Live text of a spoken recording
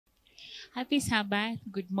Happy Sabbath,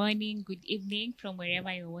 good morning, good evening from wherever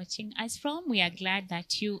you're watching us from. We are glad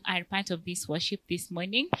that you are part of this worship this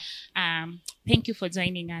morning. Thank you for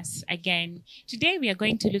joining us again. Today we are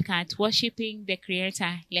going to look at Worshiping the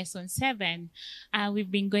Creator, Lesson 7. We've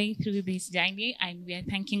been going through this journey and we are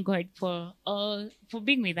thanking God for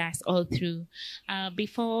being with us all through.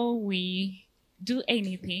 Before we do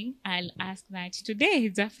anything, I'll ask that today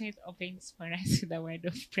Japheth opens for us with a word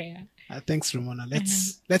of prayer. Thanks, Ramona.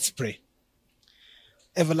 Let's pray.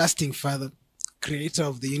 Everlasting Father, Creator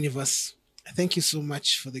of the universe, I thank you so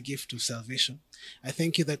much for the gift of salvation. I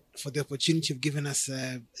thank you that for the opportunity you've given us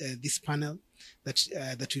this panel,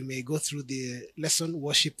 that we may go through the lesson,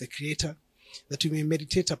 Worship the Creator, that we may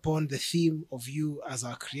meditate upon the theme of you as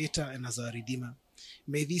our Creator and as our Redeemer.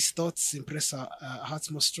 May these thoughts impress our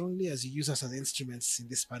hearts more strongly as you use us as instruments in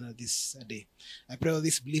this panel this day. I pray all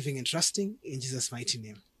this believing and trusting in Jesus' mighty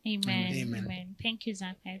name. Amen. Amen. Amen. Thank you,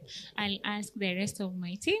 Japheth. I'll ask the rest of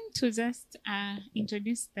my team to just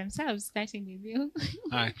introduce themselves, starting with you.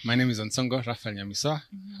 Hi, my name is Onsongo Rafael Nyamisoa.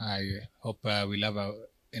 I hope we'll have an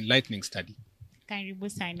enlightening study. Karibu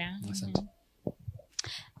sana. Asante.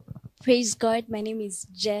 Praise God. My name is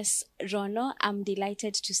Jess Rono. I'm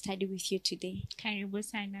delighted to study with you today. Karibu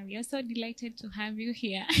sana. We are so delighted to have you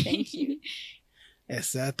here. Thank you.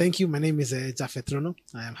 Yes, thank you. My name is Japheth Rono.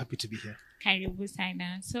 I am happy to be here. Karibu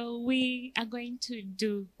sana. So we are going to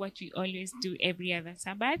do what we always do every other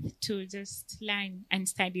Sabbath, to just learn and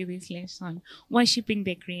study this lesson, Worshiping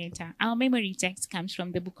the Creator. Our memory text comes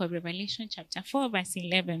from the book of Revelation, chapter 4, verse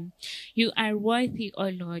 11. You are worthy, O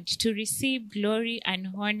Lord, to receive glory and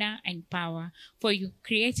honor and power, for you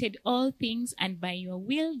created all things, and by your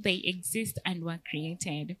will they exist and were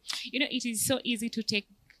created. You know, it is so easy to take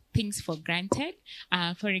things for granted.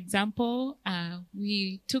 For example,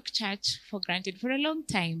 we took church for granted for a long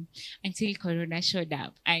time until Corona showed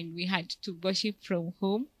up and we had to worship from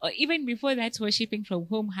home. Or even before that, worshiping from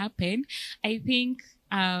home happened, I think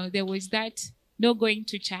there was that no going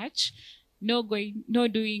to church, no going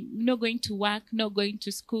to work, no going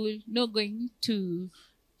to school, no going to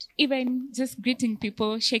even just greeting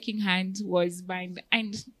people, shaking hands was banned.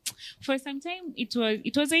 And for some time, it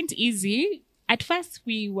wasn't easy. At first,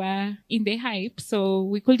 we were in the hype, so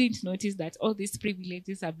we couldn't notice that all these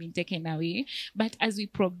privileges have been taken away. But as we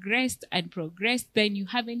progressed, then you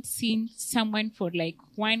haven't seen someone for like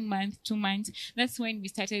 1 month, 2 months. That's when we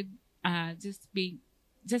started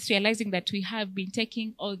just realizing that we have been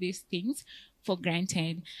taking all these things for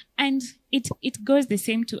granted. And it goes the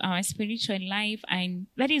same to our spiritual life, and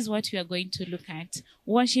that is what we are going to look at,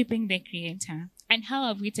 worshiping the Creator. And how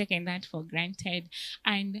have we taken that for granted?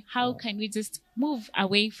 And how can we just move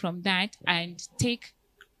away from that and take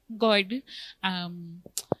God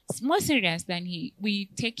more serious than we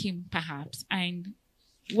take him perhaps, and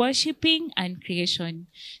worshiping and creation.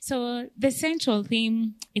 So the central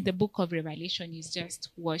theme in the book of Revelation is just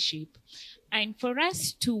worship. And for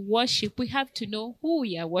us to worship, we have to know who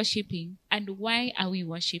we are worshiping and why are we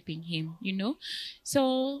worshiping him, you know.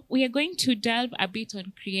 So we are going to delve a bit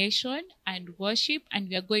on creation and worship, and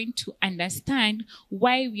we are going to understand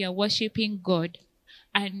why we are worshiping God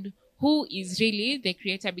and who is really the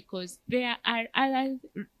creator, because there are other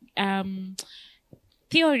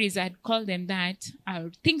theories, I'd call them that,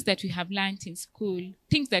 are things that we have learned in school,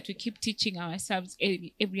 things that we keep teaching ourselves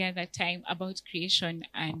every other time about creation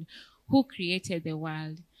and who created the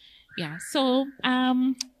world. Yeah. So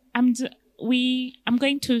I'm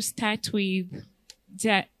going to start with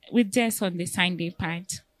Jess on the Sunday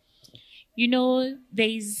part. You know,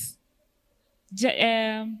 there's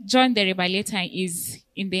John the Revelator is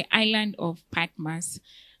in the island of Patmos,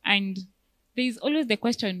 and there's always the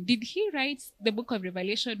question, did he write the book of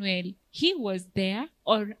Revelation when he was there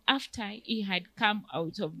or after he had come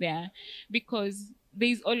out of there? Because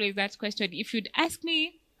there's always that question. If you'd ask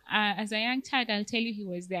me as a young child, I'll tell you he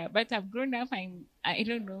was there. But I've grown up, I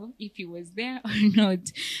don't know if he was there or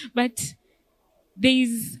not. But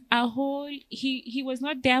there's a whole, he was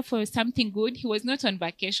not there for something good. He was not on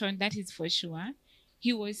vacation, that is for sure.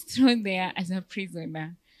 He was thrown there as a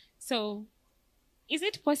prisoner. So is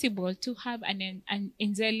it possible to have an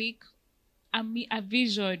angelic a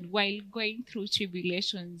vision while going through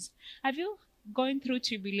tribulations? Have you gone through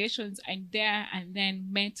tribulations and then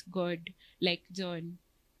met God like John?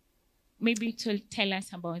 Maybe to tell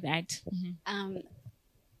us about that. I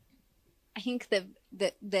think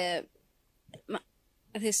the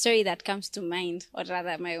story that comes to mind, or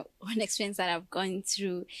rather my own experience that I've gone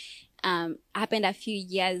through, happened a few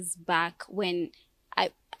years back when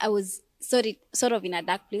I was sort of in a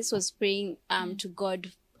dark place, was praying to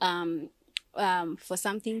God for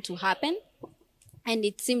something to happen. And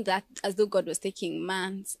it seemed that as though God was taking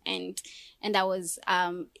months, and I was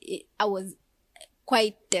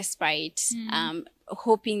quite desperate,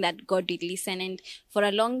 hoping that God would listen. And for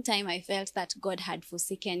a long time, I felt that God had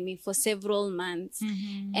forsaken me for several months.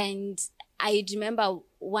 And I remember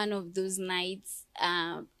one of those nights,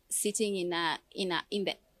 sitting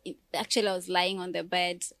actually I was lying on the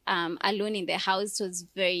bed, alone in the house. It was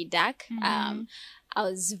very dark. I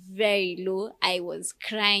was very low. I was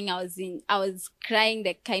crying. I was crying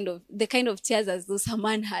the kind of tears as though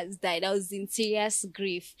someone has died. I was in serious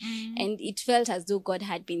grief. And it felt as though God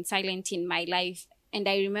had been silent in my life. And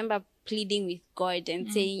I remember pleading with God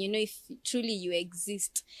and saying, if truly you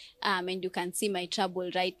exist, and you can see my trouble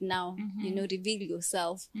right now, reveal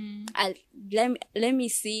yourself. Let me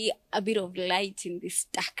see a bit of light in this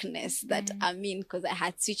darkness that I'm in, because I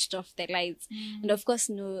had switched off the lights. And of course,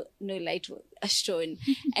 no light was shown.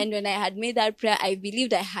 And when I had made that prayer, I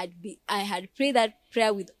believed I had prayed that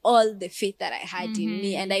prayer with all the faith that I had in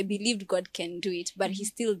me, and I believed God can do it, but he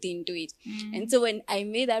still didn't do it. And so when I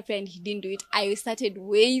made that prayer and he didn't do it, I started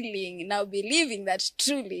wailing, now believing that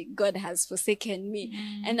truly God has forsaken me.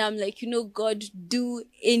 And I'm like, God, do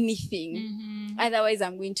anything. Otherwise,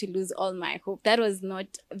 I'm going to lose all my hope. That was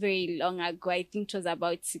not very long ago. I think it was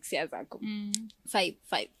about 6 years ago. 5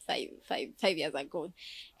 years ago.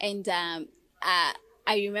 And I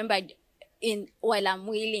remember while I'm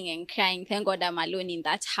wailing and crying, thank God I'm alone in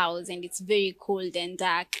that house and it's very cold and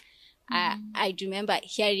dark. I remember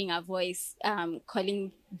hearing a voice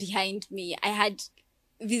calling behind me. I had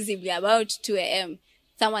visibly about 2 a.m.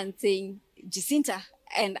 someone saying, Jacinta.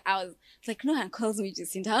 And I was like, no one calls me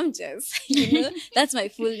Jacinta. I'm just, that's my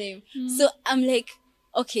full name. So I'm like,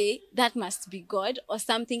 okay, that must be God, or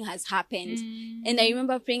something has happened. And I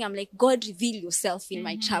remember praying, I'm like, God, reveal yourself in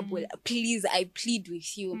my trouble. Please, I plead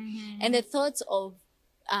with you. And the thoughts of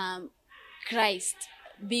Christ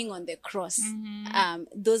being on the cross,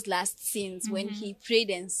 those last scenes when he prayed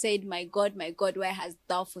and said, my God, why hast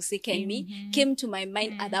thou forsaken me, came to my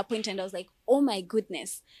mind at that point. And I was like, oh my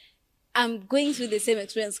goodness, I'm going through the same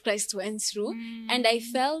experience Christ went through. And I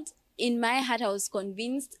felt in my heart, I was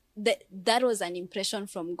convinced that was an impression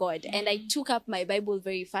from God. And I took up my Bible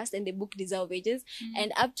very fast and the book Desire of Ages.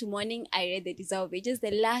 And up to morning, I read the Desire of Ages,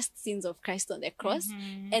 the last scenes of Christ on the cross,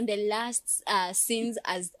 and the last scenes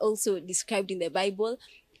as also described in the Bible.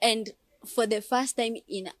 And for the first time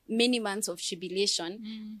in many months of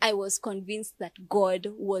tribulation, I was convinced that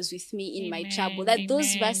God was with me in my trouble, that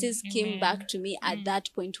those verses came back to me at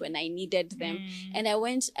that point when I needed them. And I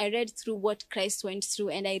read through what Christ went through,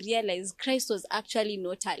 and I realized Christ was actually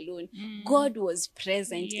not alone. God was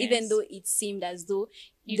present, even though it seemed as though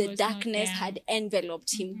the darkness had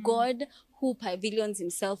enveloped him. God, who pavilions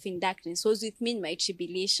himself in darkness, was with me in my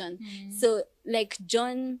tribulation. So like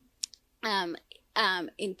John,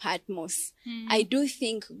 in Patmos, I do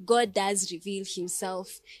think God does reveal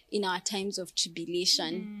himself in our times of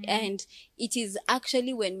tribulation. And it is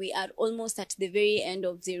actually when we are almost at the very end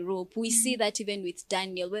of the rope. We see that even with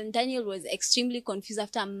Daniel. When Daniel was extremely confused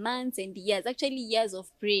after months and years, actually years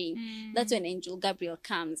of praying, that's when Angel Gabriel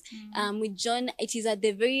comes. With John, it is at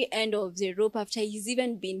the very end of the rope after he's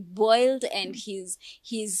even been boiled and he's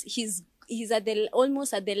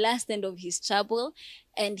almost at the last end of his trouble,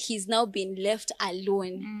 and he's now been left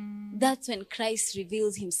alone. That's when Christ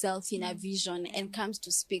reveals himself in a vision and comes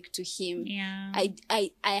to speak to him.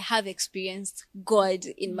 I have experienced God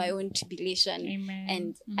in my own tribulation.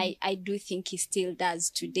 And I do think he still does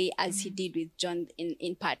today, as he did with John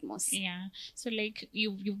in Patmos. So like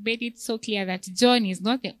you've made it so clear that John is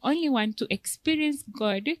not the only one to experience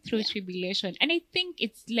God through tribulation. And I think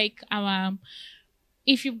it's like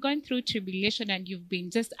if you've gone through tribulation and you've been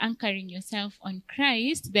just anchoring yourself on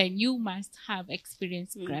Christ, then you must have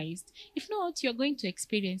experienced Christ. If not, you're going to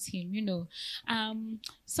experience him,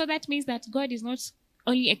 So that means that God is not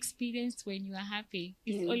only experienced when you are happy.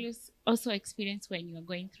 It's always also experienced when you are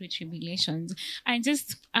going through tribulations. And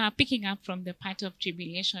just picking up from the part of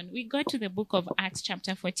tribulation, we go to the book of Acts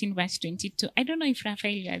chapter 14, verse 22. I don't know if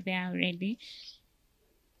Raphael, you are there already.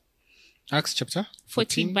 Acts chapter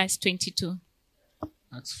 14, verse 22.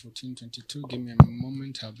 Acts 14:22. Give me a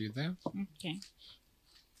moment, I'll be there. Okay.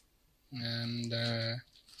 And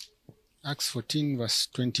Acts 14 verse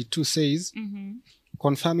 22 says,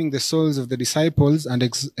 confirming the souls of the disciples and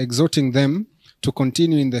exhorting them to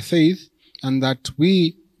continue in the faith, and that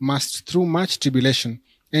we must through much tribulation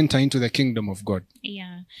enter into the kingdom of God.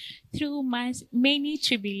 Through many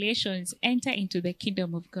tribulations enter into the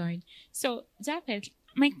kingdom of God. So Japheth,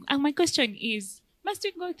 my question is, must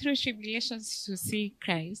we go through tribulations to see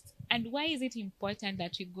Christ? And why is it important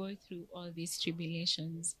that we go through all these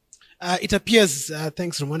tribulations? it appears,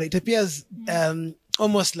 thanks, Romana, it appears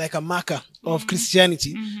almost like a marker of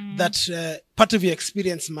Christianity that part of your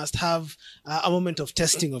experience must have a moment of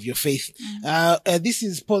testing of your faith. This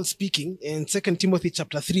is Paul speaking in 2 Timothy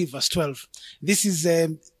chapter 3, verse 12. This is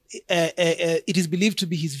it is believed to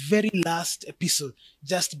be his very last epistle,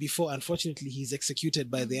 just before, unfortunately, he's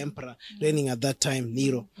executed by the emperor reigning at that time,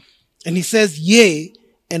 Nero. And he says, yea,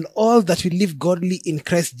 and all that will live godly in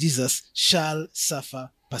Christ Jesus shall suffer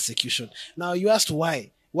persecution. Now, you asked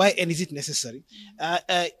why. Why, and is it necessary?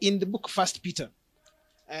 In the book First Peter,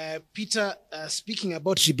 Peter speaking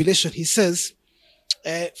about tribulation, he says,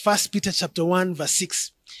 First Peter chapter 1, verse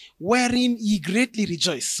 6, wherein ye greatly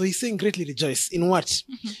rejoice. So he's saying greatly rejoice. In what?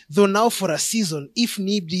 Though now for a season, if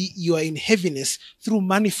need be, you are in heaviness through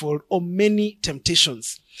manifold or many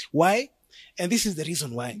temptations. Why? And this is the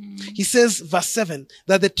reason why. He says, verse 7,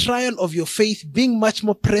 that the trial of your faith, being much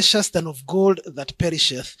more precious than of gold that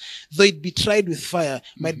perisheth, though it be tried with fire,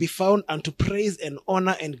 might be found unto praise and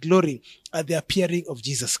honor and glory at the appearing of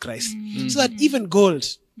Jesus Christ. So that even gold,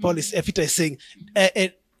 Peter is saying,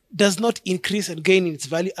 does not increase and gain in its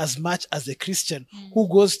value as much as a Christian who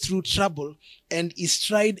goes through trouble and is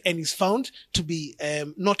tried and is found to be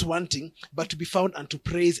not wanting, but to be found unto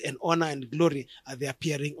praise and honor and glory at the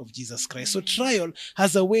appearing of Jesus Christ. So trial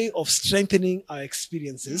has a way of strengthening our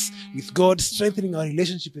experiences with God, strengthening our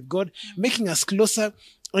relationship with God, making us closer.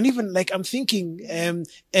 And even like I'm thinking,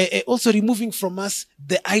 also removing from us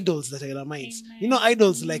the idols that are in our minds. You know,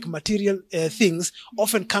 idols like material things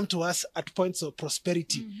often come to us at points of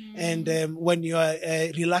prosperity and when you are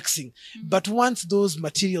relaxing. But once those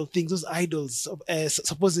material things, those idols,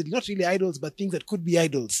 supposedly not really idols, but things that could be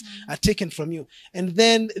idols, are taken from you, and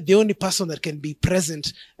then the only person that can be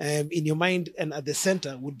present in your mind and at the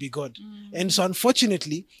center would be God. And so,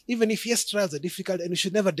 unfortunately, even if yes, trials are difficult, and we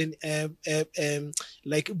should never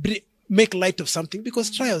make light of something,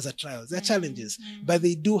 because trials are trials, they're challenges, but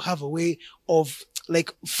they do have a way of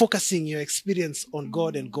like focusing your experience on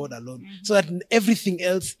God and God alone, so that everything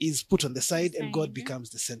else is put on the side and God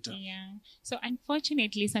becomes the center. Yeah. So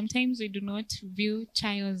unfortunately, sometimes we do not view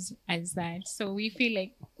trials as that. So we feel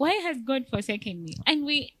like, why has God forsaken me? And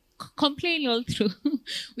we complain all through.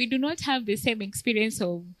 We do not have the same experience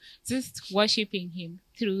of just worshiping Him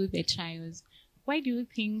through the trials. Why do you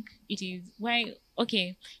think it is? Why?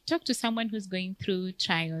 Okay, talk to someone who's going through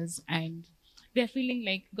trials and they're feeling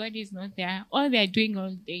like God is not there. All they're doing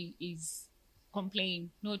all day is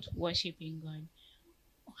complaining, not worshiping God.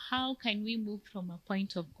 How can we move from a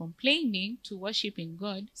point of complaining to worshiping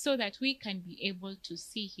God so that we can be able to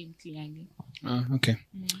see Him clearly? Okay.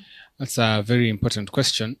 That's a very important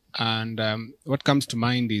question. And what comes to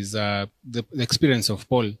mind is the experience of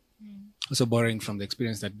Paul. Also borrowing from the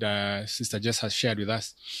experience that Sister Jess has shared with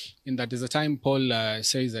us, in that there's a time Paul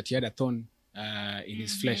says that he had a thorn in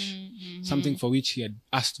his flesh, something for which he had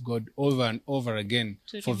asked God over and over again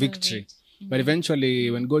for victory. But eventually,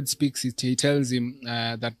 when God speaks, he tells him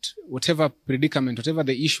that whatever predicament, whatever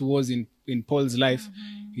the issue was in Paul's life,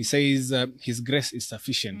 he says his grace is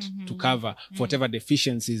sufficient to cover for whatever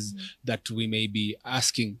deficiencies that we may be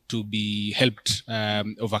asking to be helped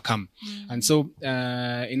overcome. And so,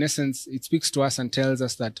 in essence, it speaks to us and tells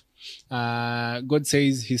us that God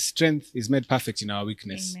says His strength is made perfect in our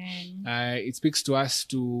weakness. It speaks to us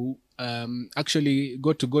to actually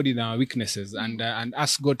go to God in our weaknesses and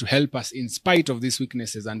ask God to help us in spite of these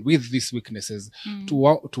weaknesses and with these weaknesses to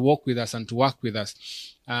walk with us and to work with us.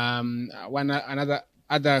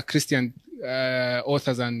 Other Christian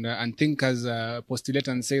authors and thinkers postulate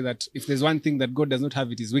and say that if there's one thing that God does not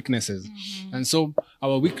have, it is weaknesses. And so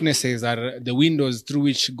our weaknesses are the windows through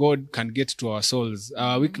which God can get to our souls.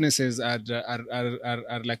 Our weaknesses are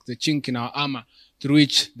like the chink in our armor through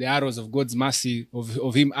which the arrows of God's mercy,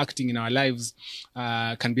 of Him acting in our lives,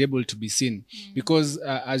 can be able to be seen. Because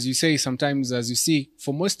as you say, sometimes, as you see,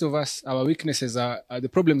 for most of us, our weaknesses are the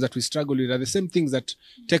problems that we struggle with are the same things that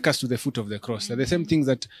take us to the foot of the cross. They're the same things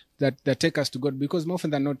that take us to God. Because more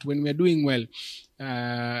often than not, when we are doing well,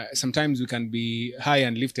 sometimes we can be high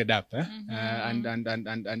and lifted up, and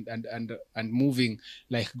moving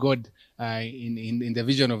like God in the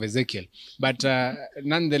vision of Ezekiel. But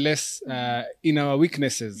nonetheless, in our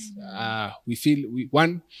weaknesses, we feel we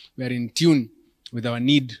are in tune with our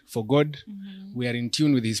need for God. We are in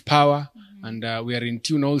tune with His power. and we are in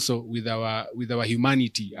tune also with our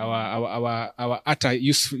humanity, our utter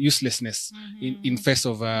uselessness in face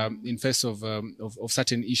of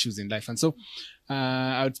certain issues in life. And so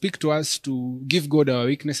I would speak to us to give God our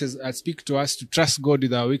weaknesses. I'd speak to us to trust God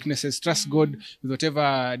with our weaknesses, trust God with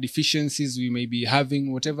whatever deficiencies we may be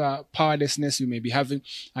having, whatever powerlessness we may be having.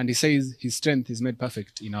 And he says his strength is made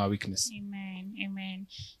perfect in our weakness. Amen. Amen.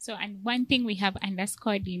 So, and one thing we have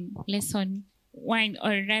underscored in lesson 1,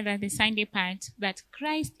 or rather the Sunday part, that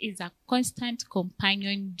Christ is a constant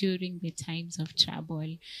companion during the times of trouble.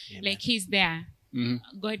 Amen. Like he's there.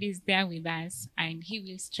 God is there with us and he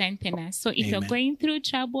will strengthen us. So if you're going through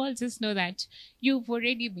trouble, just know that you've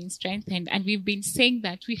already been strengthened, and we've been saying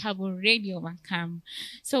that we have already overcome.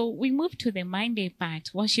 So we move to the Monday part,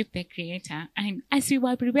 worship the Creator. And as we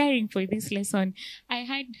were preparing for this lesson, I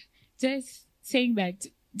had just saying that,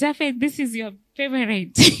 Japheth, this is your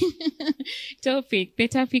favorite topic, the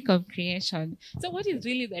topic of creation. So what is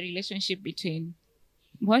really the relationship between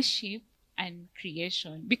worship and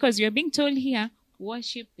creation? Because you're being told here,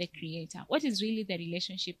 worship the Creator. What is really the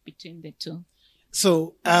relationship between the two?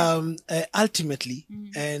 So ultimately,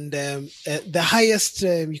 and the highest,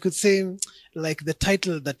 you could say, like the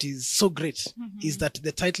title that is so great is that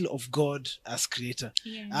the title of God as Creator.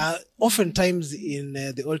 Yes. Oftentimes in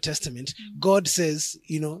the Old Testament, God says,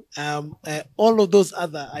 all of those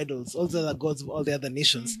other idols, all the other gods of all the other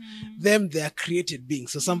nations, them, they are created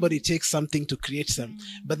beings. So somebody takes something to create them,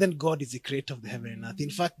 but then God is the creator of the heaven and earth. In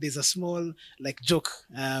fact, there's a small joke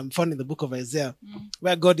found in the book of Isaiah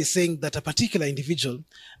where God is saying that a particular individual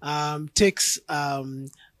takes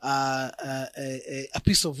a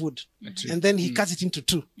piece of wood, and then he cuts it into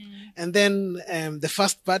two, and then the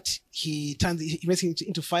first part he makes it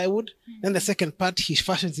into firewood, then the second part he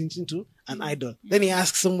fashions it into an idol. Then he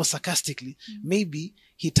asks almost sarcastically, maybe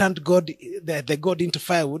he turned God, the God, into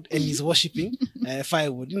firewood, and he's worshipping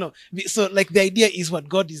firewood. So the idea is what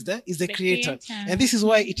God is the creator. And this is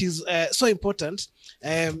why it is so important,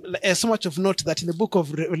 so much of note that in the book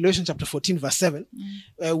of Revelation chapter 14 verse 7,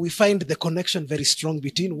 we find the connection very strong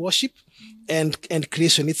between worship and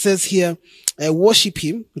creation. It says here, worship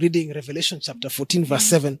him, reading Revelation chapter 14 verse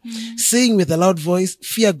 7, saying with a loud voice,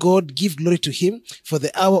 fear God, give glory to him, for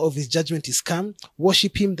the hour of his judgment is come.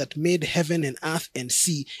 Worship him that made heaven and earth and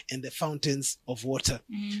sea and the fountains of water.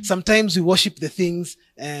 Sometimes we worship the things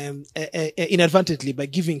inadvertently by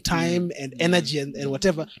giving time and energy and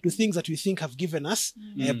whatever to things that we think have given us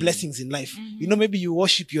blessings in life. Maybe you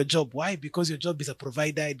worship your job. Why? Because your job is a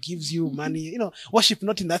provider. It gives you money. Worship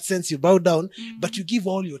not in that sense you bow down, but you give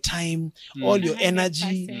all your time, all your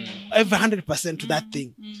energy, over 100% to that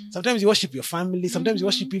thing. Sometimes you worship your family. Sometimes you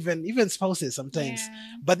worship even spouses sometimes.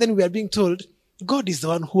 But then we are being told God is the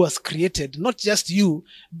one who has created not just you,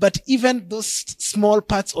 but even those small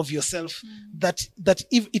parts of yourself that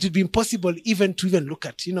if it would be impossible even to look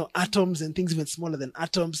at, atoms and things even smaller than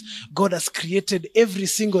atoms. God has created every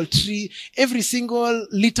single tree, every single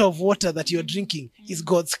liter of water that you're drinking is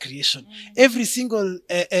God's creation. Every single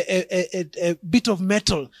bit of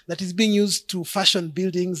metal that is being used to fashion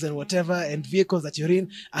buildings and whatever and vehicles that you're in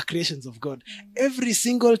are creations of God. Every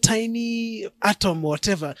single tiny atom,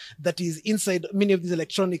 whatever, that is inside many of these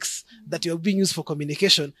electronics that are being used for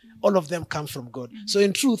communication, all of them come from God. So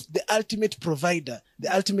in truth, the ultimate provider,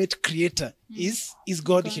 the ultimate creator is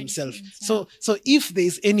God himself. So if there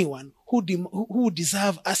is anyone who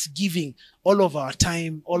deserve us giving all of our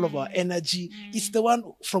time, all of our energy, it's the one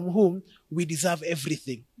from whom we deserve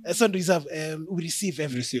everything. We receive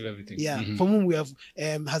everything. Yeah, from whom we have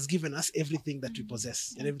has given us everything that we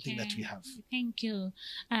possess and everything that we have. Thank you.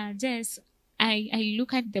 Jess, I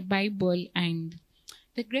look at the Bible, and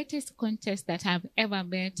the greatest contest that I've ever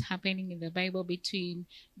met happening in the Bible between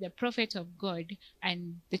the prophet of God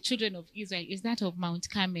and the children of Israel is that of Mount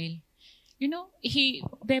Carmel.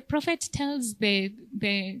 The prophet tells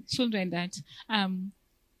the children that I'm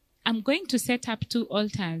going to set up 2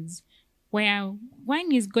 altars, where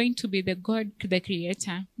one is going to be the God, the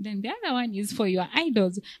creator, then the other one is for your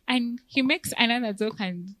idols. And he makes another joke,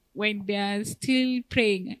 and when they are still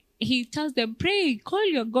praying, he tells them, pray, call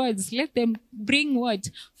your gods, let them bring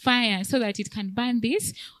what? Fire, so that it can burn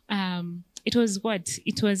this. It was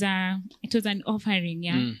an offering,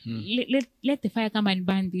 yeah. Let the fire come and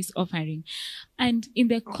burn this offering. And in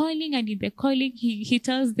the calling, he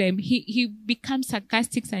tells them, he becomes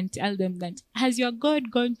sarcastic and tells them that, has your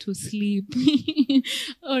God gone to sleep?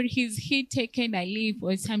 Or is he taken a leave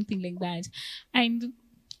or something like that? And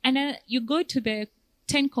you go to the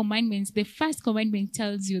 10 commandments. The first commandment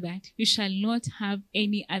tells you that you shall not have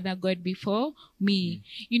any other God before me.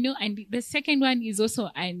 And the second one is also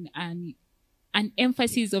an an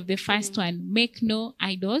emphasis of the first one, make no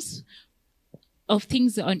idols of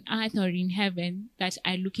things on earth or in heaven that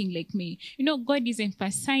are looking like me. God is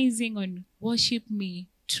emphasizing on worship me,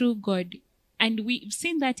 true God. And we've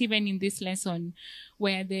seen that even in this lesson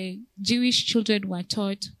where the Jewish children were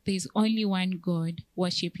taught there's only one God,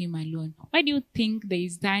 worship him alone. Why do you think there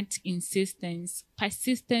is that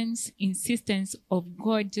persistence, insistence of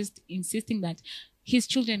God just insisting that his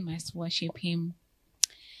children must worship him?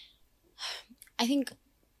 I think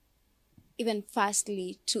even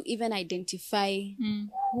firstly, to even identify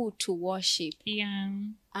who to worship. Yeah.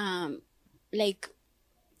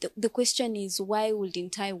 The question is, why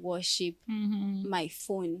wouldn't I worship my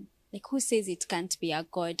phone? Like, who says it can't be a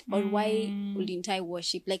God? Or why wouldn't I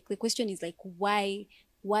worship? Like, the question is like, why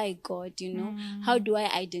God, How do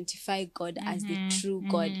I identify God as the true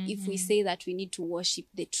God? If we say that we need to worship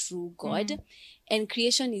the true God, and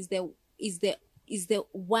creation is the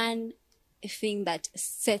one thing that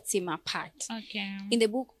sets him apart. Okay. In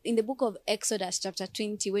the book of Exodus chapter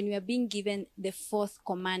 20, when we are being given the fourth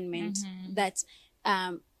commandment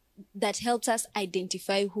that helps us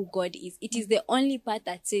identify who God is, it is the only part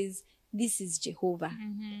that says this is Jehovah.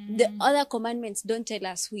 The other commandments don't tell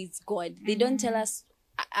us who is God. They don't tell us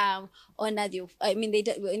honor the.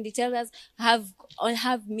 They tell us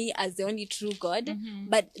have me as the only true God.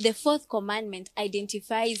 But the fourth commandment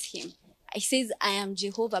identifies him. It says, I am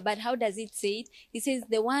Jehovah. But how does it say it? It says,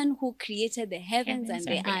 the one who created the heavens and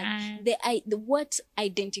the earth. What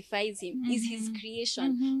identifies him is his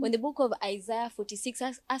creation. When the book of Isaiah 46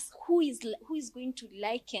 asks who is going to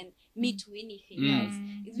liken me to anything else?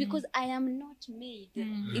 It's because I am not made.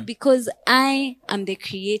 It's because I am the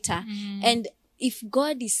creator. And if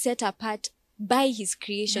God is set apart by his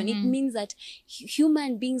creation, it means that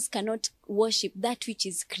human beings cannot worship that which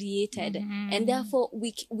is created, and therefore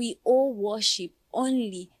we all worship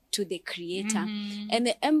only to the creator. And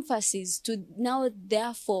the emphasis to now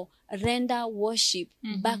therefore render worship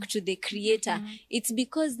back to the creator, it's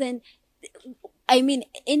because then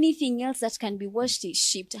anything else that can be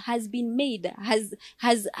worshipped has been made,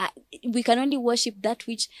 we can only worship that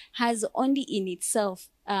which has only in itself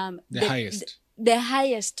the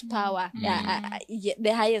highest power,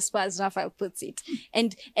 the highest power, as Raphael puts it,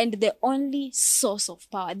 and the only source of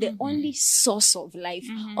power, the only source of life.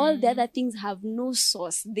 All the other things have no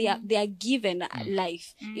source. They are given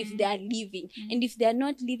life if they are living, and if they are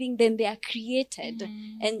not living, then they are created,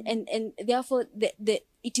 and therefore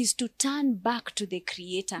it is to turn back to the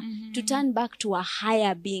Creator, to turn back to a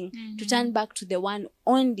higher being, to turn back to the one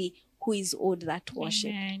only who is owed that worship.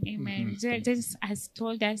 Amen. Jesus has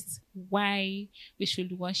told us why we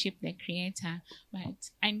should worship the Creator,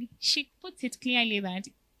 and she puts it clearly that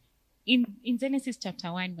in Genesis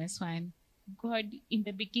chapter 1 verse 1, God, in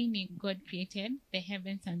the beginning, God created the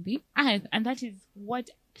heavens and the earth, and that is what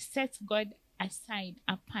sets God aside,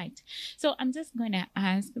 apart. So I'm just gonna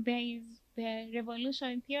ask, there is the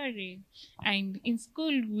revolution theory, and in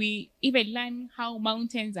school we even learn how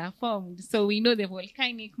mountains are formed. So we know the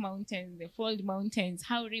volcanic mountains, the fold mountains,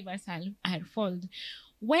 how rivers are formed.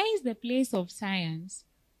 Where is the place of science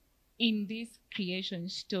in this creation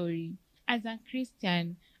story? As a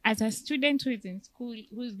Christian, as a student who is in school,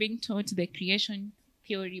 who's being taught the creation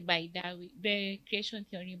theory by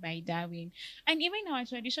Darwin, and even our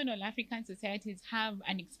traditional African societies have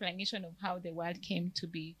an explanation of how the world came to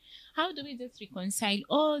be. How do we just reconcile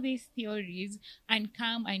all these theories and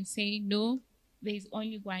come and say, no, there is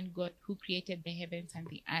only one God who created the heavens and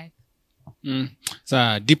the earth? It's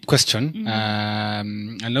a deep question,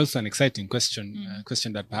 and also an exciting question, a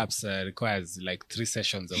question that perhaps requires like 3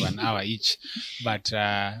 sessions of an hour each, but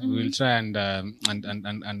we will try and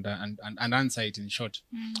answer it in short.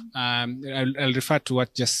 I'll refer to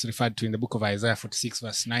what just referred to in the book of Isaiah 46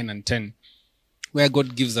 verse 9 and 10, where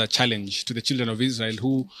God gives a challenge to the children of Israel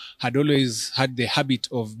who had always had the habit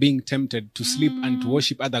of being tempted to sleep and to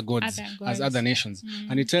worship other gods as other nations.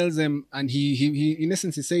 And he tells them, and he in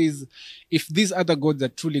essence, he says, if these other gods are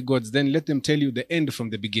truly gods, then let them tell you the end from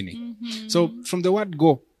the beginning. So from the word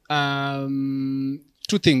go, 2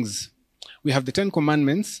 things. We have the 10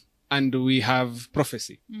 commandments and we have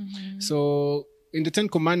prophecy. So in the 10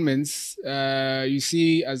 commandments, you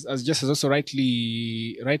see, as Jess has also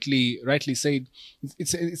rightly said,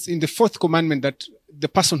 it's in the 4th commandment that the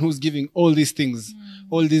person who's giving all these things,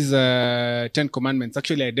 all these 10 commandments,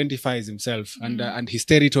 actually identifies himself and his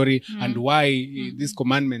territory and why these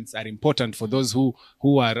commandments are important for those who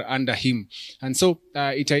are under him. And so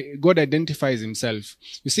God identifies himself.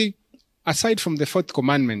 You see, aside from the 4th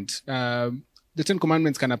commandment, the Ten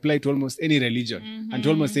Commandments can apply to almost any religion and to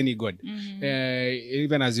almost any God.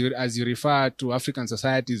 Even as you refer to African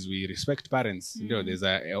societies, we respect parents. You know, there's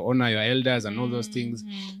honor your elders and all those things.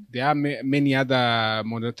 There are many other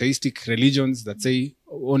monotheistic religions that say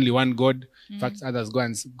only one God. In fact, others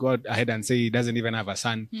go ahead and say he doesn't even have a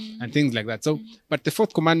son and things like that. So, but the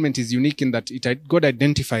fourth commandment is unique in that God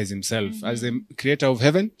identifies himself as the creator of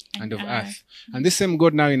heaven and of earth. And this same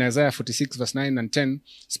God now in Isaiah 46 verse 9 and 10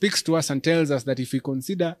 speaks to us and tells us that if we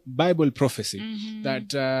consider Bible prophecy,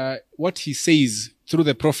 that what he says through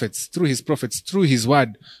the prophets, through his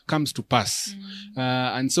word comes to pass.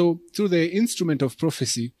 And so through the instrument of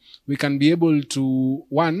prophecy, we can be able to,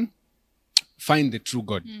 one, find the true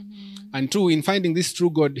God. And two, in finding this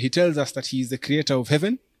true God, he tells us that he is the creator of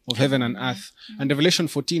heaven and earth. And Revelation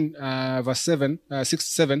 14, verse 6 to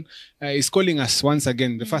 7, is calling us once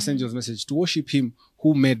again, the first angel's message, to worship him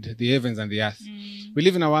who made the heavens and the earth. We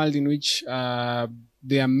live in a world in which there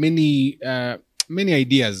are many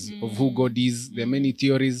ideas of who God is. There are many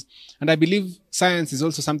theories. And I believe science is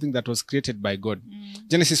also something that was created by God.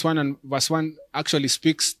 Genesis 1 and verse 1 actually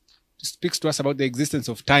speaks to us about the existence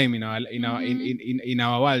of time in our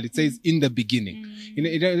world. It says in the beginning.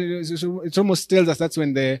 It almost tells us that's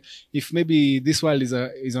when if maybe this world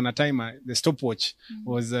is on a timer, the stopwatch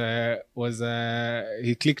was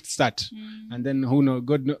he clicked start, and then who knows?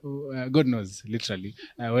 God knows literally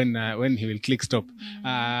when he will click stop.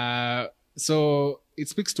 So it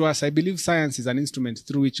speaks to us. I believe science is an instrument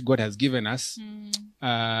through which God has given us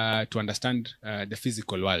to understand the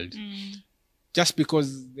physical world. Just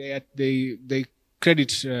because they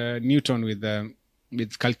credit Newton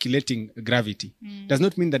with calculating gravity does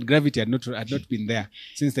not mean that gravity had not been there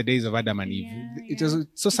since the days of Adam and Eve.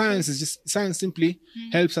 Science simply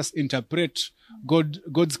helps us interpret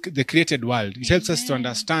God's the created world. It helps us to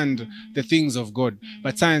understand the things of God.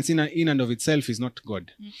 But science in and of itself is not God.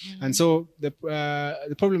 And so the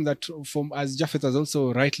problem that, as Japheth has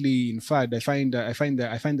also rightly inferred, I find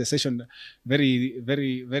the session very,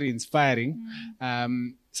 very, very inspiring.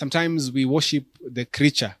 Sometimes we worship the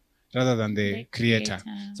creature rather than the creator.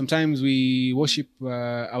 Sometimes we worship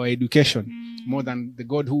our education more than the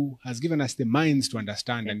God who has given us the minds to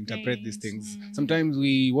understand and interpret these things. Sometimes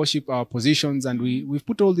we worship our positions, and we've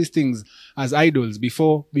put all these things as idols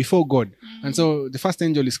before God. And so the first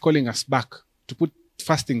angel is calling us back to put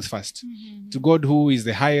first things first, to God who is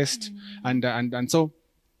the highest. And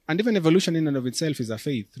even evolution in and of itself is a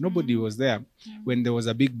faith. Nobody was there when there was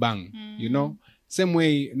a big bang, you know. Same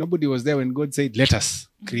way, nobody was there when God said, "Let us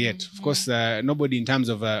create." Of course, nobody in terms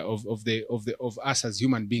of us as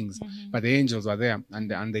human beings, but the angels were there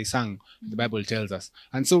and they sang. The Bible tells us,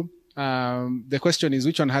 and so the question is,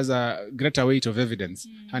 which one has a greater weight of evidence?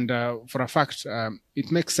 And for a fact,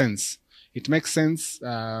 it makes sense. It makes sense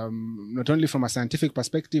not only from a scientific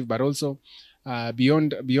perspective, but also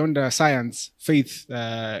beyond science, faith.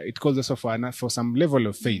 It calls us for some level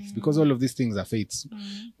of faith, because all of these things are faiths.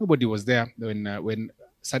 Nobody was there when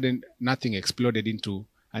sudden nothing exploded into,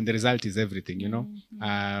 and the result is everything, you know.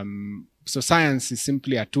 So science is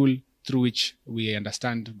simply a tool through which we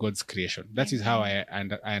understand God's creation. That is how I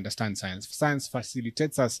understand science. Science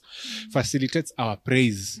facilitates our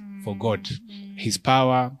praise for God, His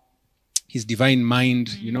power, His divine mind,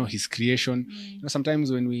 you know, His creation. You know,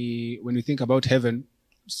 sometimes when we think about heaven,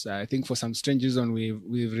 I think for some strange reason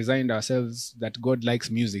we've resigned ourselves that God likes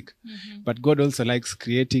music, but God also likes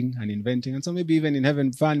creating and inventing. And so maybe even in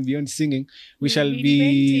heaven, far and beyond singing, we shall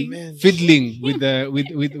be fiddling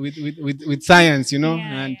with science, you know,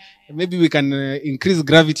 and maybe we can increase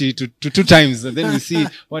gravity to 2 times, and then we see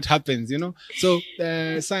what happens, you know. So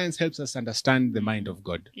science helps us understand the mind of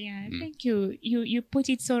God. Yeah, thank you. You put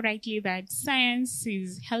it so rightly that science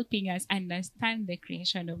is helping us understand the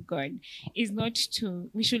creation of God. Is not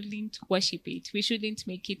we shouldn't worship it. We shouldn't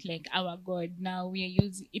make it like our God. Now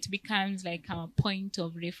it becomes like our point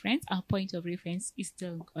of reference. Our point of reference is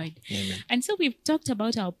still God. Amen. And so we've talked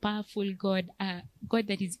about our powerful God, God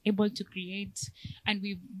that is able to create, and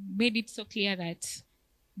we've made it so clear that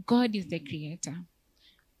God is the creator.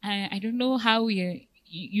 I don't know how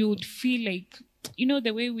you would feel like, you know,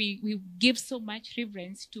 the way we give so much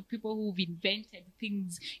reverence to people who've invented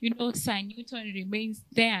things. You know, Sir Newton remains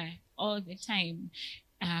there all the time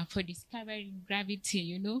for discovering gravity,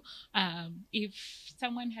 you know. If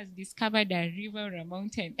someone has discovered a river or a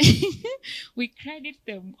mountain, we credit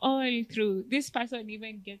them all through. This person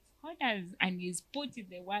even gets honors and is put in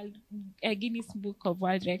the Guinness Book of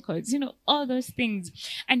World Records, you know, all those things.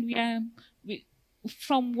 And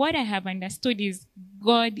from what I have understood is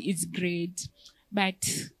God is great, but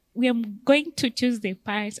we are going to choose the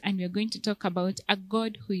part and we're going to talk about a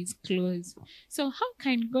God who is close. So how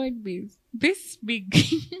can God be this big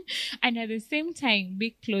and at the same time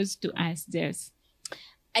be close to us, Jess?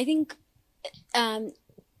 I think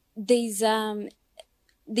there's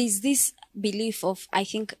this belief of, I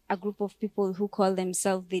think, a group of people who call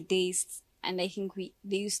themselves the deists, and I think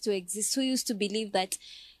they used to exist, who used to believe that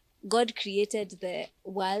God created the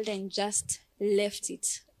world and just left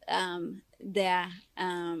it there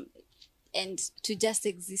and to just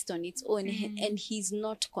exist on its own, and he's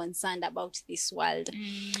not concerned about this world.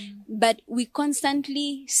 But we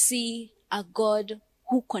constantly see a God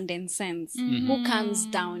who condescends, who comes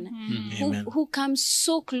down, who comes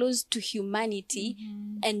so close to humanity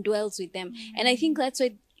and dwells with them. And I think that's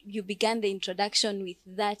why you began the introduction with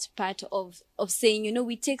that part of saying, you know,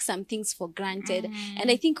 we take some things for granted.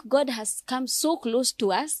 And I think God has come so close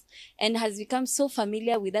to us and has become so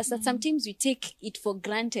familiar with us that sometimes we take it for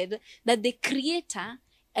granted that the Creator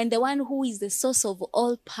and the one who is the source of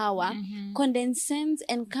all power condescends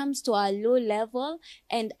and comes to our low level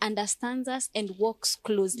and understands us and walks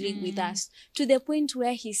closely with us, to the point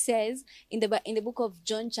where he says in the book of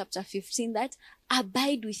John chapter 15 that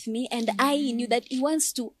abide with me and I in you, that he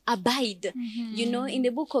wants to abide. You know, in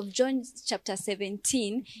the book of John chapter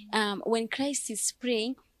 17, when Christ is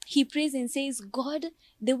praying, he prays and says, God,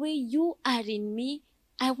 the way you are in me,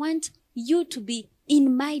 I want you to be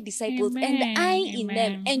in my disciples and I in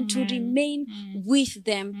them, and to remain with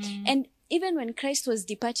them. And even when Christ was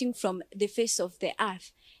departing from the face of the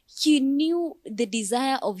earth, he knew the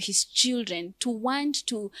desire of his children to want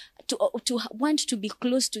to be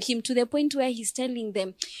close to him, to the point where he's telling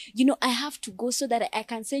them, you know, I have to go so that I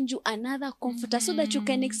can send you another comforter, so that you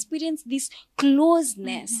can experience this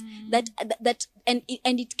closeness that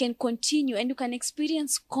it can continue, and you can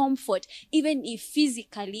experience comfort even if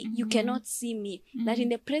physically you cannot see me. That in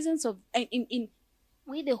the presence of in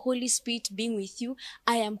with the Holy Spirit being with you,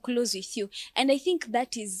 I am close with you. And I think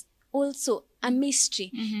that is also a mystery.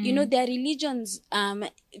 You know, there are religions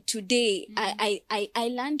today. I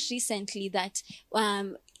learned recently that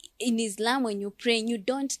in Islam, when you pray, you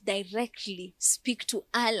don't directly speak to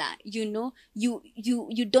Allah. You know,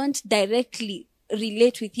 you don't directly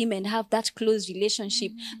relate with him and have that close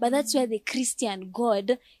relationship. But that's where the Christian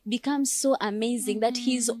God becomes so amazing, that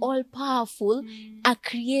he's all powerful, a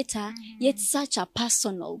creator, yet such a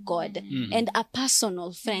personal God and a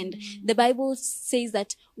personal friend. The Bible says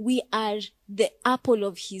that we are the apple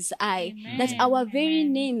of his eye, that our very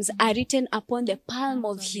names are written upon the palm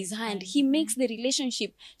of his hand. He makes the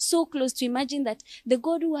relationship so close, to imagine that the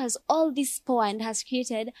God who has all this power and has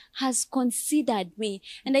created has considered me.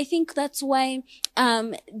 And I think that's why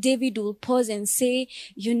David will pause and say,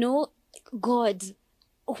 you know, God,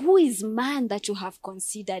 who is man that you have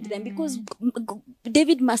considered them? Because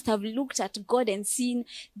David must have looked at God and seen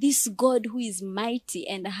this God who is mighty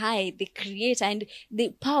and high, the creator, and the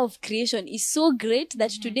power of creation is so great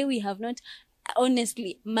that today we have not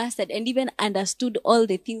honestly mastered and even understood all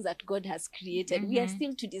the things that God has created. We are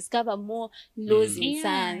still to discover more laws in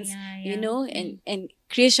science, you know, and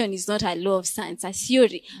creation is not a law of science, a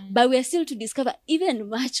theory, but we are still to discover even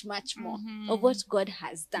much more of what God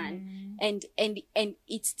has done. And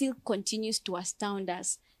it still continues to astound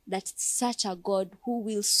us that such a God who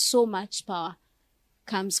wills so much power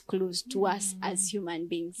comes close to us as human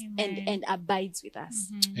beings and abides with us.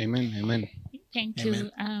 Amen. Thank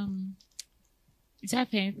you.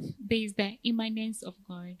 Japheth, there is the immanence of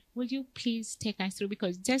God. Will you please take us through?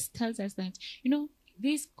 Because just tells us that, you know,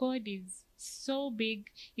 this God is so big.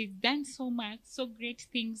 He's done so much, so great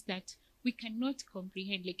things that we cannot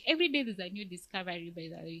comprehend. Like every day there's a new discovery, by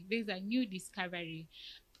the way. There's a new discovery.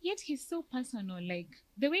 Yet he's so personal. Like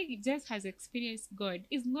the way he just has experienced God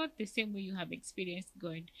is not the same way you have experienced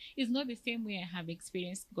God. It's not the same way I have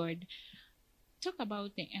experienced God. Talk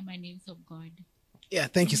about the immanence of God. Yeah,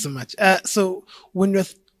 thank you so much. So when you're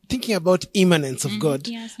thinking about immanence of God,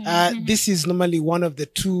 this is normally one of the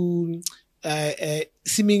two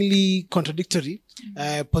seemingly contradictory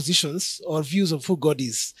positions or views of who God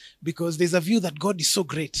is, because there's a view that God is so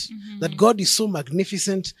great, that God is so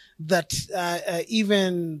magnificent, that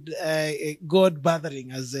even God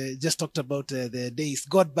bathering, as just talked about the days,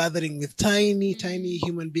 God bathering with tiny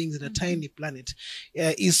human beings in a tiny planet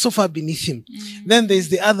is so far beneath him. Then there's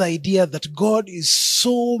the other idea that God is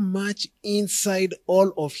so much inside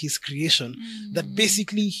all of his creation that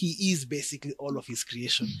basically he is basically all of his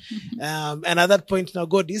creation. And at that point now,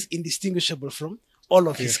 God is indistinguishable from all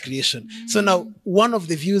of his creation. So now one of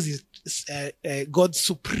the views is God's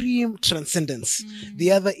supreme transcendence.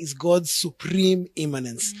 The other is God's supreme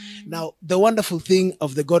immanence. Now, the wonderful thing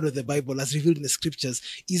of the God of the Bible, as revealed in the scriptures,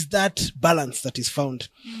 is that balance that is found.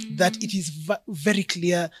 That it is very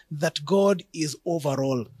clear that God is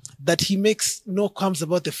overall. That he makes no qualms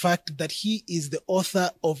about the fact that he is the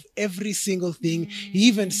author of every single thing. He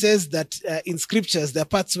even says that in scriptures, there are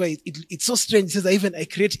parts where it's so strange. He says, I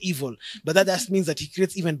create evil. But that just means that he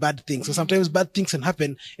creates even bad things. So sometimes bad things can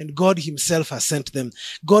happen and God himself has sent them.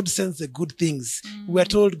 God sends the good things. We are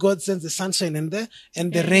told God sends the sunshine and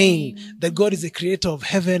the rain. That God is the creator of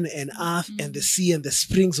heaven and earth and the sea and the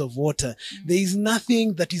springs of water. There is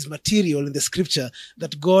nothing that is material in the scripture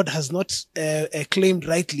that God has not claimed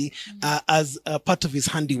rightly as a part of his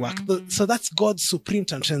handiwork. So that's God's supreme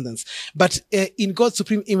transcendence. But in God's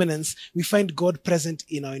supreme immanence, we find God present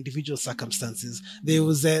in our individual circumstances. There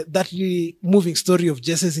was that really moving story of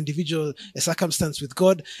Jesse's individual circumstance with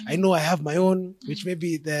God. I know I have my own, which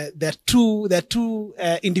maybe there are two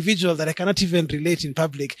individuals that I cannot even relate in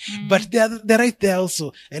public, but they're right there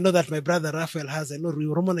also. I know that my brother Raphael has, I know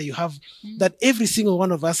Romana, you have, that every single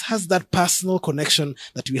one of us has that personal connection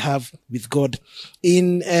that we have with God.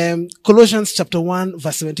 In Colossians chapter 1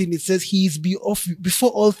 verse 17, it says, he is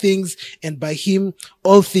before all things, and by him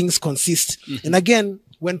all things consist. And again,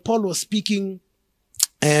 when Paul was speaking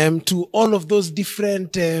to all of those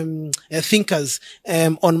different thinkers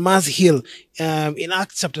on Mars Hill, in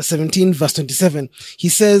Acts chapter 17 verse 27, he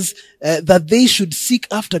says that they should seek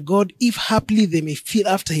after God, if haply they may feel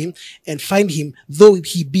after him and find him, though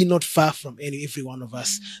he be not far from every one of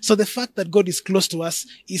us. So the fact that God is close to us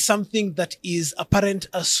is something that is apparent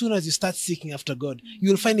as soon as you start seeking after God.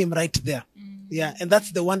 You will find him right there. Yeah, and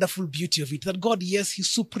that's the wonderful beauty of it. That God, yes, he's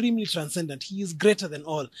supremely transcendent. He is greater than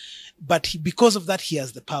all. But because of that, he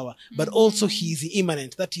has the power. But also he is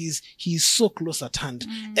immanent. That is, he is so close at hand.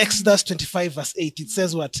 Exodus 25 verse 8, it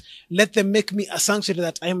says what? Let them make me a sanctuary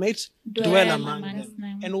that I might dwell among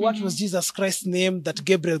them. And what was Jesus Christ's name that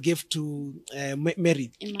Gabriel gave to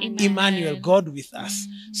Mary? Emmanuel, God with us.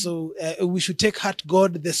 So we should take heart.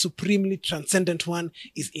 God, the supremely transcendent one,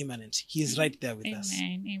 is immanent. He is right there with us.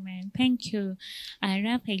 Amen. Thank you.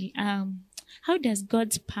 Raphael, how does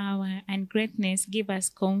God's power and greatness give us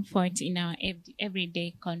comfort in our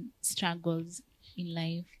everyday struggles in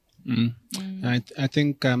life? I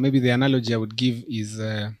think maybe the analogy I would give is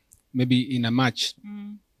maybe in a match.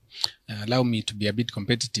 Allow me to be a bit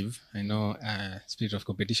competitive. I know spirit of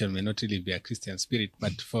competition may not really be a Christian spirit,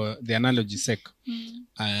 but for the analogy's sake,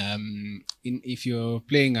 if you're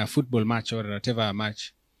playing a football match or whatever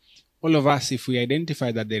match, all of us, if we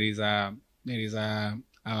identify that there is a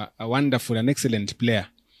wonderful and excellent player,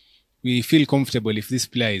 we feel comfortable if this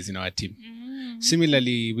player is in our team.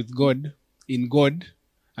 Similarly, with God, in God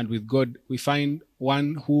and with God, we find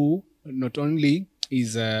one who not only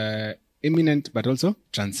is eminent, but also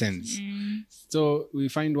transcends. So we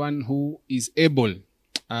find one who is able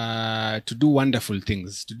to do wonderful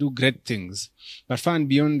things, to do great things. But far and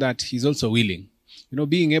beyond that, he's also willing. You know,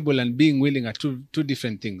 being able and being willing are two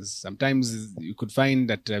different things. Sometimes you could find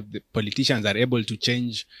that the politicians are able to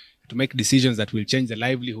make decisions that will change the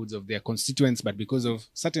livelihoods of their constituents, but because of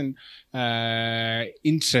certain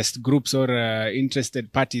interest groups or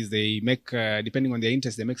interested parties, they make, depending on their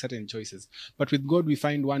interest, they make certain choices. But with God, we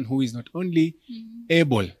find one who is not only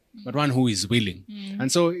able, but one who is willing.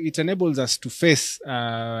 And so it enables us to face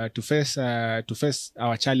our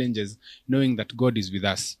challenges, knowing that God is with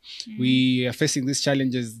us. We are facing these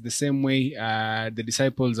challenges the same way the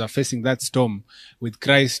disciples are facing that storm with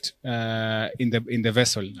Christ in the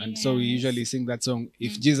vessel. And so we usually sing that song,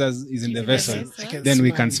 if Jesus is in the vessel, then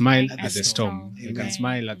we can smile at the storm. We can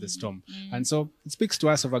smile at the storm. And so it speaks to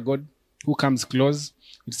us of a God who comes close.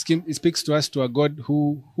 It speaks to us to a God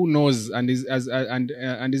who knows and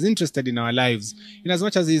is interested in our lives. In as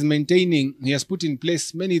much as he is maintaining, he has put in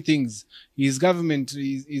place many things. His government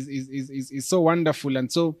is so wonderful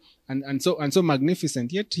and so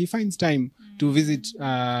magnificent. Yet he finds time to visit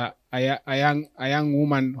a young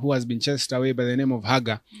woman who has been chased away by the name of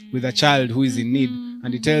Hagar with a child who is in need,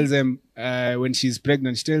 and he tells them when she's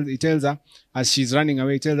pregnant, he tells her as she's running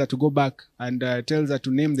away, he tells her to go back and tells her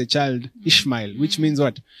to name the child Ishmael, which means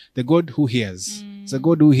what? The God who hears. It's a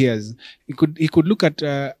God who hears. He could look at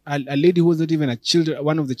a lady who was not even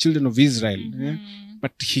one of the children of Israel,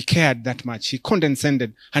 but he cared that much. He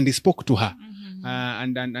condescended and he spoke to her.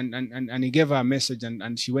 and he gave her a message,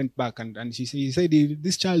 and she went back, and he said,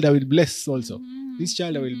 this child I will bless also. This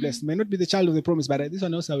child I will bless. May not be the child of the promise, but this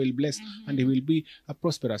one also I will bless, and he will be a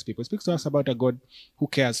prosperous people. It speaks to us about a God who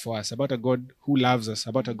cares for us, about a God who loves us,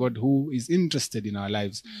 about a God who is interested in our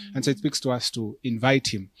lives. And so it speaks to us to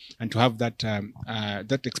invite him and to have that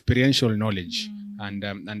that experiential knowledge. And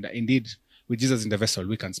indeed, with Jesus in the vessel,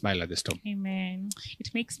 we can smile at the storm. Amen.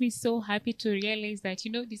 It makes me so happy to realize that,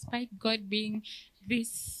 despite God being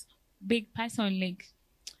this big person,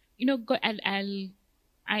 God,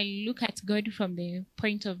 I look at God from the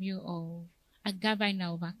point of view of a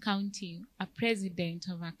governor of a county, a president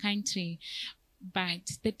of a country.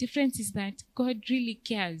 But the difference is that God really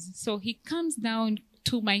cares. So he comes down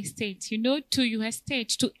to my state, to your state,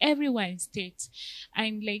 to everyone's state.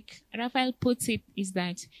 And like Raphael puts it, is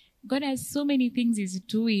that God has so many things he's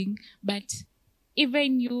doing, but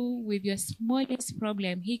even you with your smallest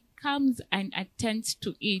problem, he comes and attends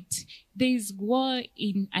to it. There is war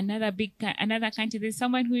in another country. There's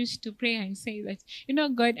someone who used to pray and say that,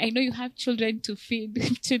 God, I know you have children to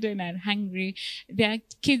feed. Children are hungry. There are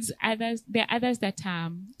others that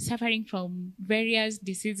are suffering from various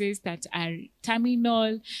diseases that are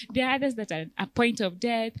terminal. There are others that are at a point of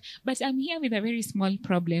death. But I'm here with a very small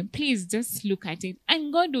problem. Please just look at it.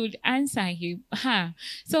 And God would answer him.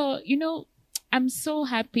 So, I'm so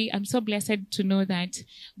happy. I'm so blessed to know that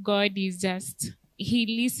God is he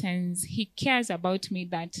listens. He cares about me,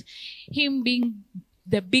 that him being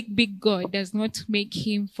the big, big God does not make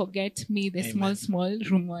him forget me, the Amen. small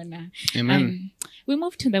Rumona. Amen. We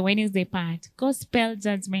move to the Wednesday part, gospel,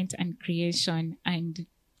 judgment, and creation. And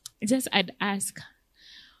I'd ask,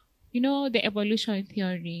 the evolution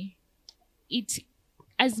theory,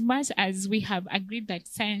 as much as we have agreed that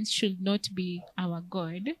science should not be our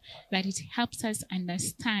God, that it helps us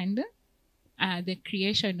understand the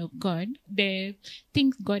creation of God, the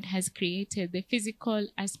things God has created, the physical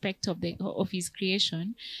aspect of his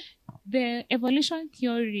creation, the evolution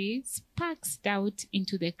theory sparks doubt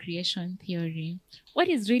into the creation theory. What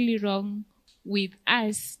is really wrong with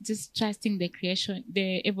us just trusting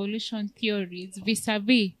the evolution theories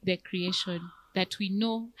vis-a-vis the creation that we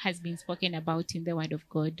know has been spoken about in the Word of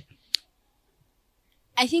God?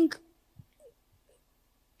 I think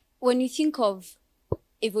when you think of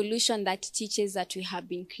evolution, that teaches that we have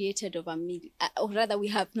been created over or rather we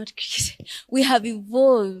have not created, we have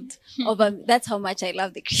evolved over, that's how much I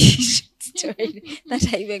love the creation story,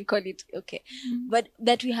 that I even call it, okay. But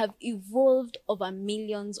that we have evolved over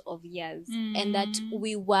millions of years, and that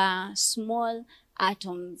we were small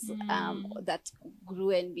atoms that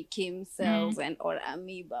grew and became cells or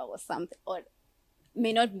amoeba or something, or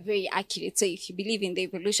may not be very accurate. So if you believe in the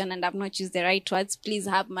evolution and I've not used the right words, please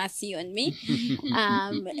have mercy on me.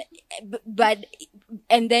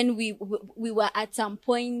 And then we were at some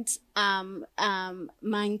point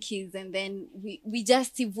monkeys, and then we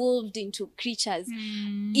just evolved into creatures.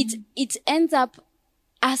 It ends up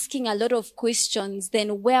asking a lot of questions.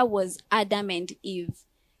 Then where was Adam and Eve?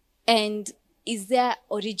 And is there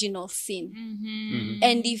original sin?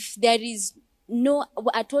 And if there is no,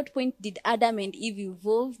 at what point did Adam and Eve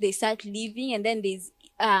evolve? They start living, and then there's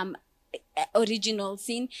original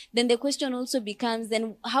sin. Then the question also becomes,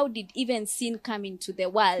 then how did even sin come into the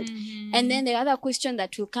world? And then the other question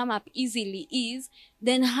that will come up easily is,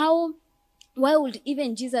 then why would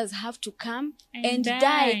even Jesus have to come and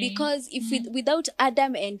die? Because if without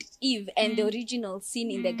Adam and Eve and the original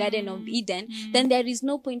sin in the Garden of Eden, then there is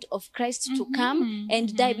no point of Christ to come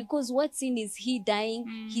and die. Because what sin is he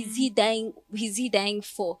dying? Is he dying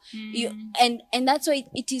for? And that's why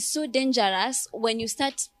it is so dangerous when you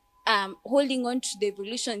start holding on to the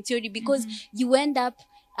evolution theory, because you end up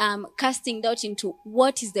casting doubt into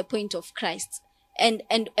what is the point of Christ. And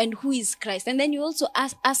who is Christ? And then you also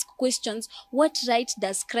ask questions. What right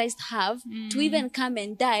does Christ have to even come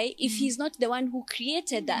and die if he's not the one who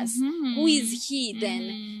created us? Who is he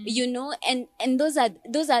then? And those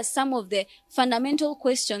are some of the fundamental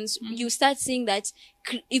questions. You start seeing that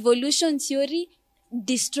evolution theory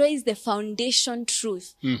destroys the foundation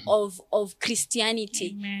truth of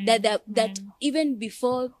Christianity. That even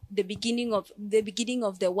before the beginning of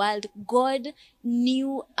the world, God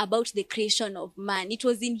knew about the creation of man. It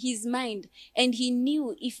was in his mind, and he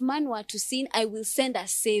knew if man were to sin, I will send a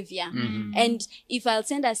savior. And if I'll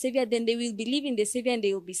send a savior, then they will believe in the savior and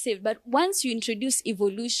they will be saved. But once you introduce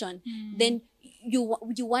evolution, then you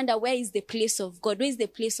wonder, where is the place of God? Where is the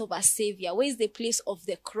place of a savior? Where is the place of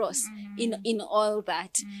the cross in all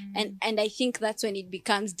that? And I think that's when it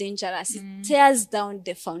becomes dangerous. It tears down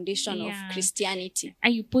the foundation of Christianity.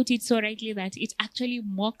 And you put it so rightly that it actually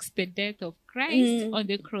mocks the death of Christ on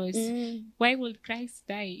the cross. Why would Christ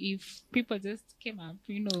die if people just came up,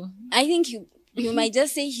 I think you might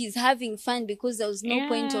just say he's having fun because there was no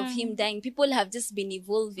point of him dying. People have just been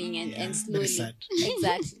evolving and slowly. Very sad.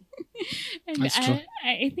 Exactly. And That's true.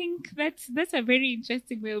 I think that's a very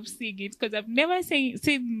interesting way of seeing it, because I've never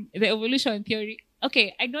seen the evolution theory.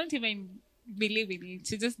 Okay, I don't even believe in it.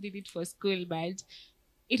 She just did it for school, but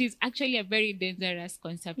it is actually a very dangerous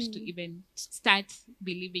concept to even start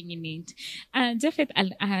believing in it. And Japheth,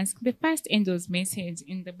 I'll ask, the first angel's message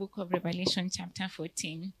in the book of Revelation chapter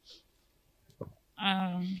 14.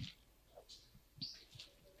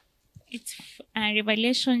 It's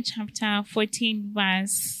Revelation chapter 14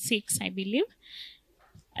 verse 6, I believe.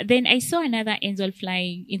 Then I saw another angel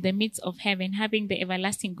flying in the midst of heaven, having the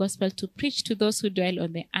everlasting gospel to preach to those who dwell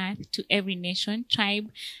on the earth, to every nation,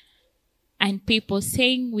 tribe, and people,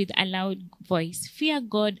 saying with a loud voice, "Fear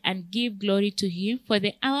God and give glory to him, for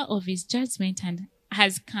the hour of his judgment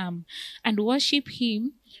has come, and worship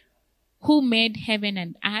him who made heaven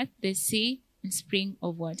and earth, the sea, and spring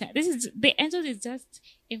of water." The angel is just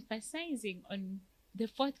emphasizing on the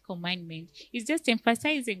fourth commandment. It's just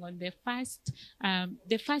emphasizing on the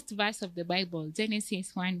first verse of the Bible,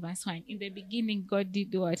 Genesis 1 verse 1. In the beginning, God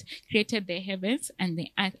did what? Created the heavens and the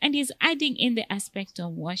earth. And he's adding in the aspect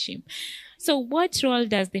of worship. So what role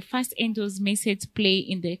does the first angel's message play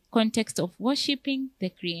in the context of worshiping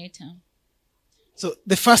the Creator? So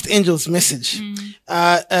the first angel's message,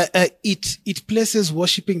 it places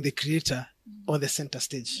worshiping the Creator on the center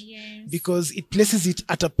stage, because it places it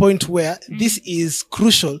at a point where this is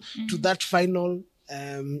crucial to that final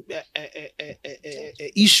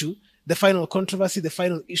issue, the final controversy, the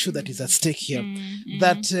final issue that is at stake here.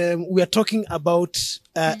 That we are talking about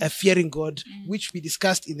fearing God, which we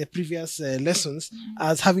discussed in the previous lessons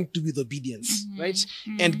as having to do with obedience, right?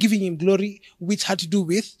 And giving him glory, which had to do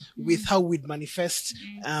with how we'd manifest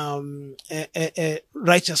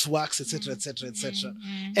righteous works, etc., etc., etc.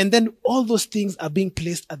 And then all those things are being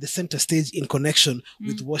placed at the center stage in connection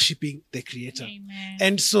with worshiping the Creator.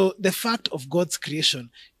 And so the fact of God's creation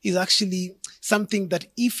is actually something that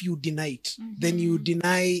if you deny it, then you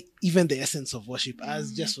deny even the essence of worship,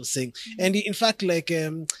 as Jess was saying. And in fact, like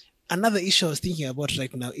another issue I was thinking about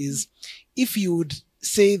right now is if you would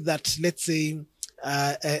say that, let's say,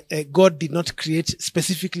 God did not create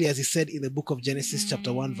specifically as he said in the book of Genesis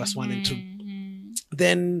chapter 1 verse 1 and 2,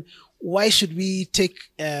 then why should we take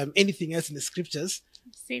anything else in the scriptures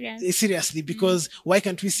seriously? Because why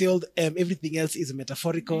can't we say everything else is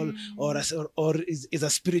metaphorical or is a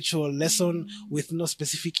spiritual lesson with no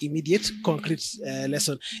specific immediate concrete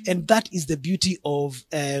lesson? And that is the beauty of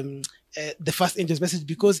the first angel's message,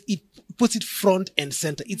 because it puts it front and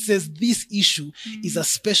center. It says this issue is a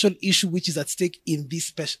special issue which is at stake in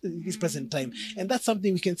this present time, and that's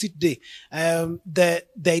something we can see today. The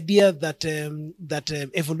idea that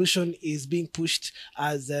evolution is being pushed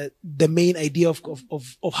as the main idea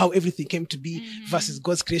of how everything came to be versus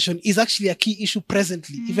God's creation is actually a key issue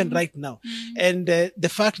presently, even right now. And the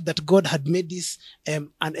fact that God had made this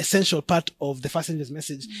an essential part of the first angel's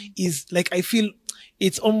message is, like, I feel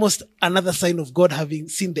it's almost another sign of God having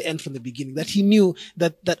seen the end from the beginning, that he knew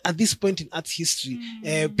that at this point in Earth's history,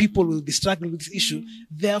 people will be struggling with this issue.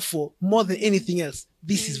 Therefore, more than anything else,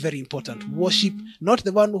 this is very important. Worship, not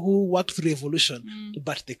the one who worked through evolution,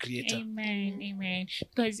 but the Creator. Amen.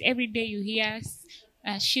 Because every day you hear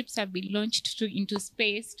ships have been launched into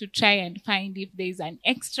space to try and find if there's an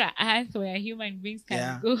extra Earth where human beings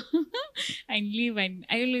can go and live. And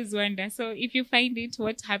I always wonder, so if you find it,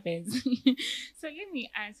 what happens? So let me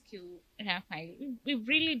ask you, Raphael, we've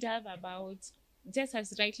really delved about, just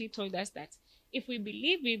as rightly told us, that if we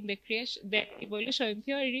believe in the evolution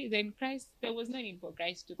theory, then there was no need for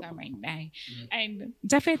Christ to come and die. And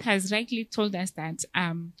Japheth has rightly told us that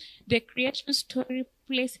the creation story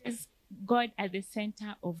places God at the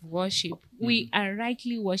center of worship. We are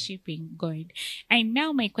rightly worshiping God. And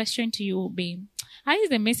now my question to you will be, how is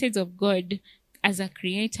the message of God as a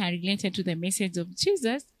creator related to the message of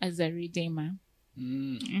Jesus as a redeemer?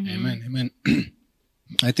 Amen.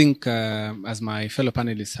 I think, as my fellow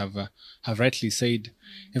panelists have rightly said,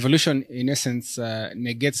 evolution in essence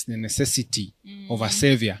negates the necessity of a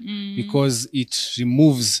savior, because it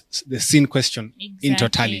removes the sin question in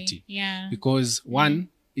totality. Because one,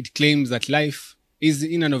 it claims that life is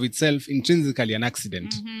in and of itself intrinsically an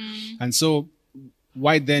accident. And so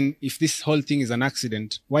why then, if this whole thing is an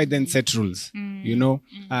accident, why then set rules? Then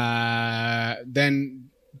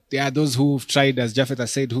there are those who've tried, as Japheth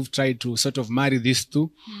has said, who've tried to sort of marry these two.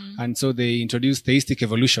 And so they introduce theistic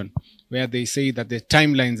evolution, where they say that the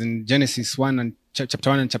timelines in Genesis 1 and chapter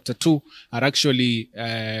 1 and chapter 2 are actually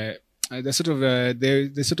they're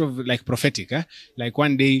sort of like prophetic, like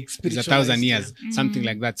one day is 1,000 years, something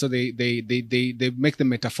like that. So they make them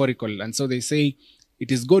metaphorical, and so they say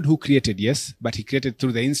it is God who created, yes, but He created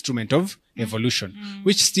through the instrument of evolution,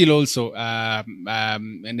 which still also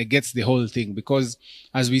negates the whole thing, because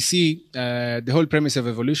as we see, the whole premise of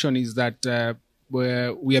evolution is that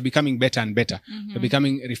we are becoming better and better. We're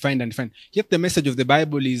becoming refined and refined. Yet the message of the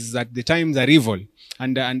Bible is that the times are evil,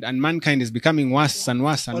 and mankind is becoming worse and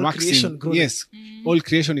worse and waxing. Yes, all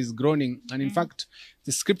creation is groaning, and in fact,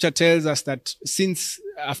 the Scripture tells us that since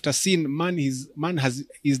after sin, man is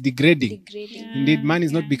degrading. Indeed, man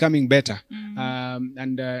is not becoming better.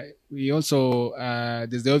 We also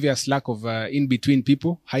there's the obvious lack of in-between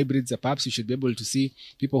people, hybrids. Perhaps you should be able to see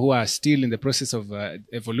people who are still in the process of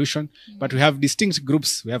evolution. But we have distinct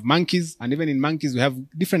groups. We have monkeys, and even in monkeys, we have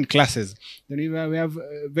different classes. Then we have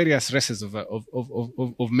various races of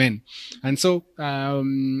men, and so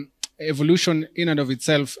evolution in and of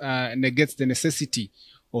itself negates the necessity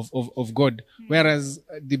of God, whereas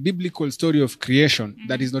the biblical story of creation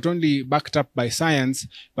that is not only backed up by science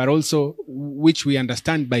but also which we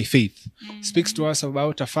understand by faith speaks to us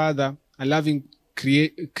about a Father, a loving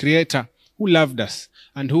creator who loved us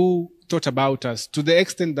and who thought about us to the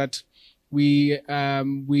extent that we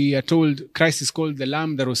are told Christ is called the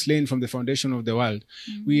Lamb that was slain from the foundation of the world.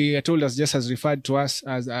 We are told, as just has referred to us,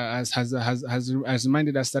 has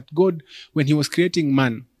reminded us that God, when He was creating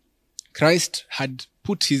man, Christ had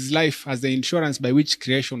put His life as the insurance by which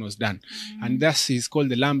creation was done. And thus He is called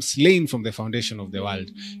the Lamb slain from the foundation of the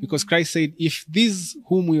world. Because Christ said, if these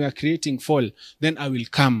whom we are creating fall, then I will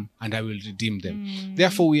come and I will redeem them.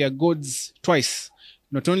 Therefore, we are God's twice.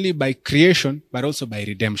 Not only by creation, but also by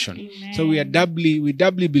redemption. Amen. So we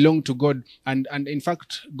doubly belong to God. And in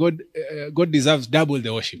fact, God deserves double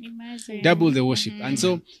the worship. Imagine. Double the worship. And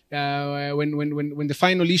so, when the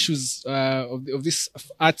final issues, of this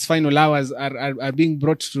Earth's final hours are being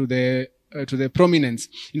brought to the prominence.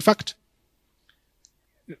 In fact,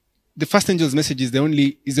 the first angel's message is the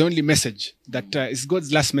only message that is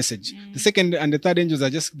God's last message. The second and the third angels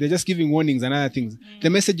they're just giving warnings and other things. The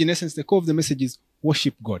message, in essence, the core of the message is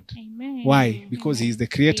worship God. Amen. Why? Because He is the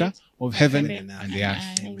creator of heaven and the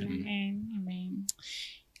earth. Amen.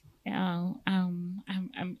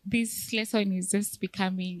 This lesson is just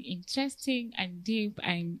becoming interesting and deep,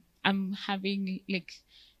 and I'm having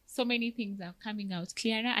so many things are coming out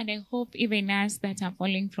clearer, and I hope even us that are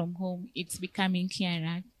following from home, it's becoming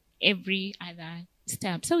clearer every other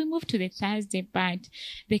step. So we move to the Thursday part,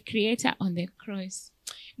 the Creator on the cross.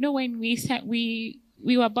 When we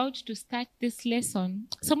were about to start this lesson,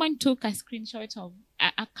 someone took a screenshot of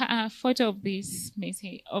a photo of this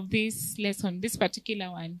message, of this lesson, this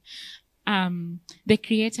particular one, the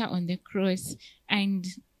Creator on the cross. And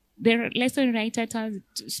the lesson writer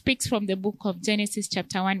speaks from the book of Genesis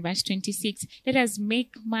chapter 1 verse 26. Let us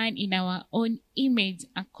make man in our own image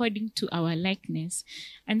according to our likeness.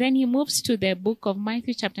 And then he moves to the book of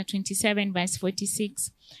Matthew chapter 27 verse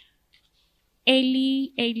 46. Eli,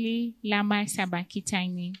 Eli, lama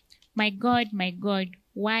sabachthani. My God,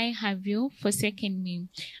 why have you forsaken me?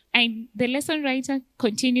 And the lesson writer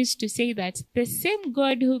continues to say that the same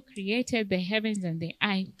God who created the heavens and the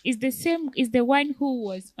earth is the one who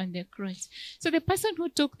was on the cross. So the person who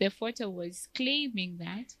took the photo was claiming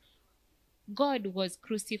that God was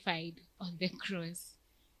crucified on the cross.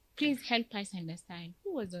 Please help us understand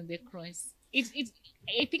who was on the cross.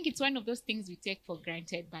 I think it's one of those things we take for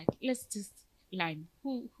granted, but let's just learn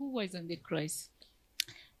who was on the cross.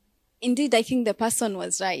 Indeed, I think the person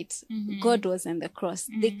was right. God was on the cross.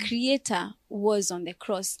 The Creator was on the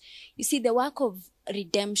cross. You see, the work of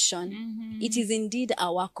redemption, it is indeed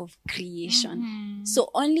a work of creation. So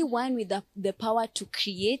only one with the power to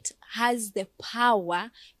create has the power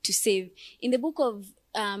to save. In the book of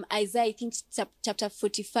Isaiah, I think chapter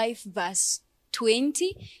 45, verse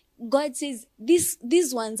 20, God says,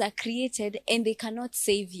 these ones are created and they cannot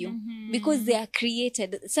save you because they are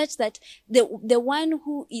created such that the one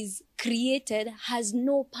who is created has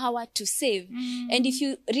no power to save. And if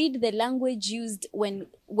you read the language used when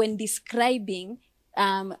describing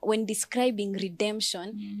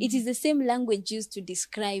redemption, it is the same language used to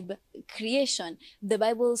describe creation. The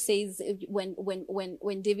Bible says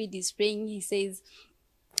when David is praying, he says,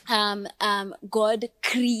 God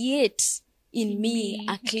creates in me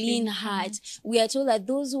a clean heart. We are told that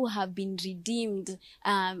those who have been redeemed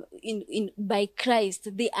by Christ,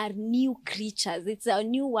 they are new creatures. It's a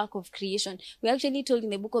new work of creation. We're actually told in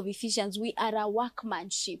the book of Ephesians, we are a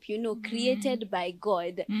workmanship, created by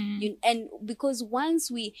God. And because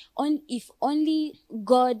once if only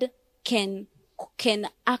God can can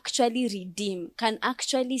actually redeem, can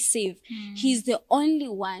actually save. He's the only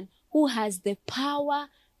one who has the power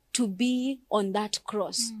to be on that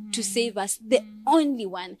cross to save us, the only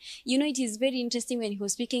one. You know, it is very interesting when he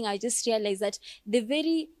was speaking, I just realized that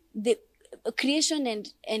the creation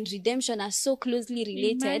and redemption are so closely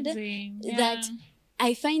related. That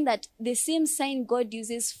I find that the same sign God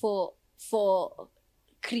uses for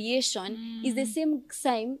creation is the same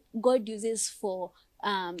sign God uses for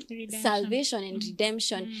salvation and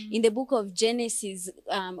redemption. In the book of Genesis,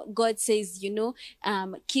 God says,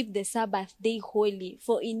 keep the Sabbath day holy,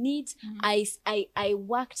 for in it I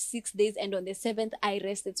worked 6 days, and on the seventh I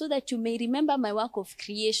rested, so that you may remember my work of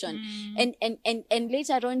creation. And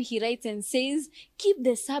later on he writes and says, keep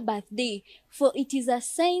the Sabbath day, for it is a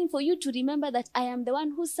sign for you to remember that I am the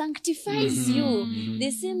one who sanctifies you.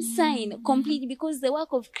 The same sign completely, because the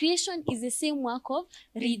work of creation is the same work of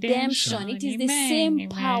redemption. It is the same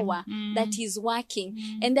power that is working.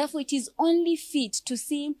 And therefore it is only fit to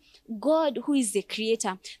see God, who is the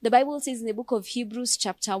creator. The Bible says in the book of Hebrews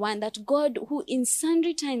chapter 1 that God, who in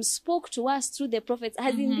sundry times spoke to us through the prophets,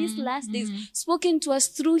 has in these last days spoken to us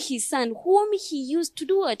through his son, whom he used to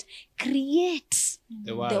do what? Create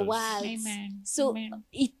the world. Amen. So Amen.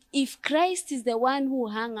 If Christ is the one who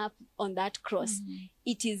hung up on that cross,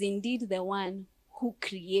 it is indeed the one who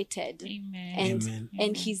created. Amen.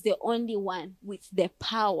 And he's the only one with the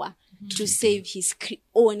power to save his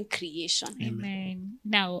own creation. Amen.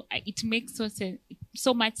 Now, it makes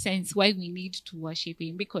so much sense why we need to worship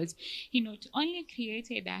him, because he not only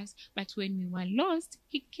created us, but when we were lost,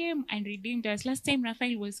 he came and redeemed us. Last time,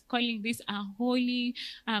 Raphael was calling this a holy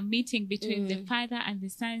meeting between the Father and the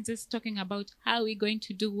Son, just talking about how we're going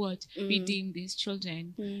to do what? Redeem these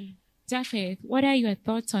children. Japheth, what are your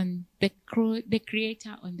thoughts on the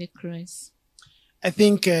creator on the cross? I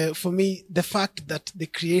think for me, the fact that the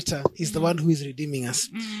creator is the one who is redeeming us,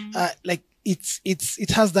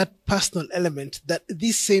 it has that personal element that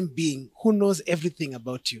this same being who knows everything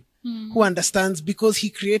about you, who understands, because he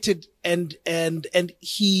created and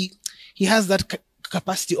he has that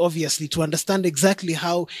capacity, obviously, to understand exactly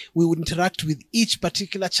how we would interact with each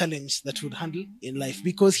particular challenge that we would handle in life,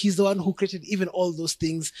 because he's the one who created even all those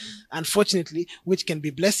things, unfortunately, which can be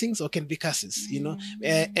blessings or can be curses.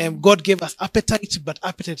 God gave us appetite, but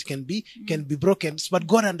appetite can be broken. But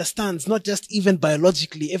God understands not just even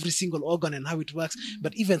biologically every single organ and how it works,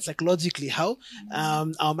 but even psychologically how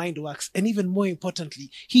our mind works. And even more importantly,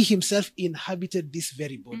 he himself inhabited this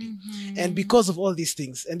very body. And because of all these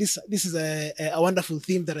things, and this is a wonderful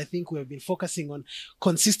theme that I think we have been focusing on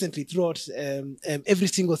consistently throughout every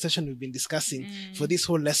single session we've been discussing for this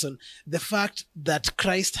whole lesson. The fact that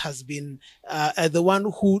Christ has been the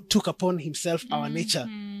one who took upon himself our nature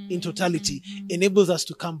in totality enables us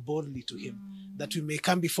to come boldly to him, that we may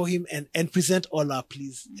come before him and present all our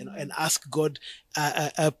pleas and ask God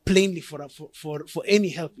plainly for any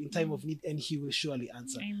help in time of need, and he will surely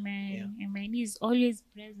answer. Amen. Yeah. Amen. He's always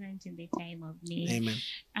present in the time of need.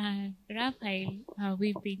 Amen. Raphael,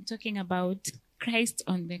 we've been talking about Christ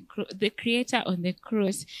on the creator on the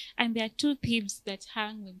cross, and there are two thieves that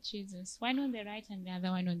hung with Jesus, one on the right and the other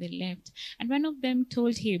one on the left. And one of them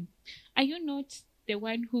told him, "Are you not the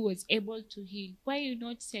one who was able to heal? Why are you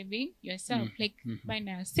not saving yourself? By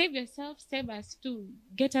now, save yourself, save us too.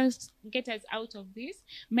 Get us out of this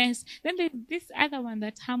mess." Then there's this other one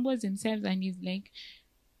that humbles himself and is like,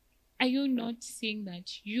 "Are you not seeing that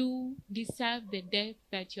you deserve the death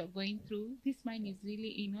that you're going through? This man is really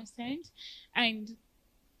innocent." And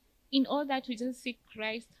in all that, we just see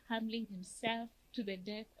Christ humbling himself to the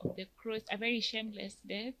death of the cross, a very shameless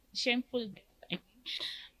death, shameful death. I mean.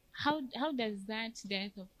 How does that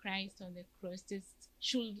death of Christ on the cross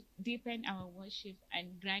should deepen our worship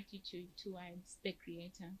and gratitude towards the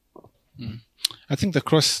Creator? I think the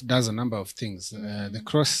cross does a number of things. The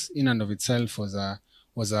cross, in and of itself, was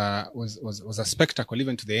a spectacle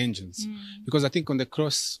even to the angels, because I think on the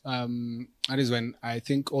cross, that is when I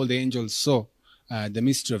think all the angels saw the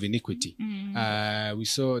mystery of iniquity.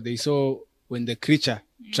 They saw when the creature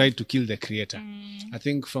tried to kill the creator. I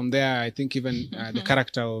think from there, I think even the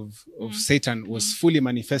character of Satan was fully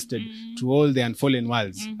manifested to all the unfallen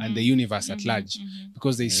worlds and the universe at large,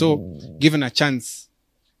 because they saw, given a chance,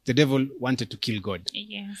 the devil wanted to kill God.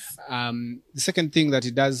 Yes. The second thing that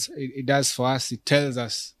it does for us, it tells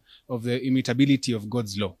us of the immutability of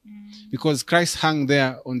God's law, because Christ hung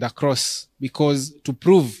there on the cross to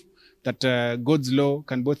prove that God's law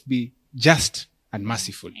can both be just and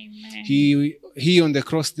merciful. Amen. He on the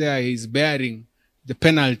cross there is bearing the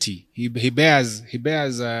penalty. He bears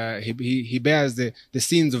the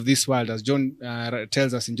sins of this world, as John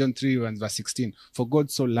tells us in John 3 and verse 16. For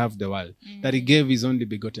God so loved the world that he gave his only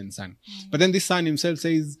begotten son. But then this son himself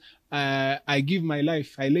says, I give my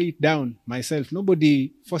life, I lay it down myself.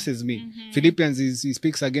 Nobody forces me. Philippians he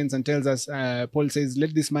speaks against and tells us, Paul says,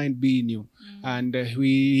 let this mind be in you. And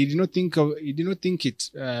he did not think it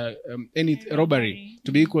any robbery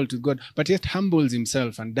to be equal to God, but yet humbles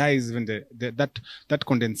himself and dies even that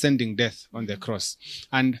condescending death on the cross.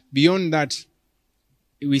 And beyond that,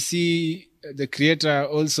 we see the Creator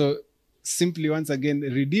also simply once again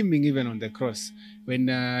redeeming even on the cross, when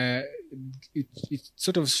it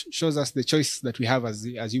sort of shows us the choice that we have as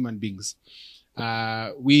human beings.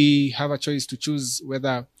 We have a choice to choose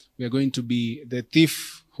whether we are going to be the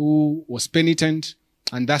thief who was penitent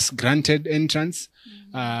and thus granted entrance.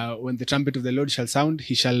 When the trumpet of the Lord shall sound,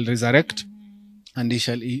 he shall resurrect and he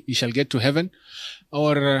shall get to heaven.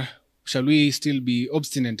 Or shall we still be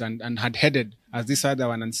obstinate and hard-headed as this other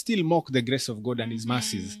one and still mock the grace of God and his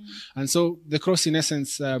mercies? And so the cross, in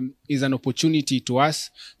essence, is an opportunity to us.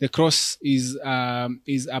 The cross is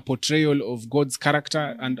a portrayal of God's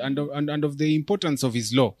character and of the importance of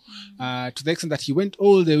his law, to the extent that he went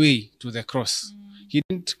all the way to the cross. He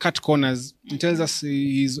didn't cut corners. He tells us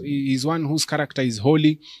he's one whose character is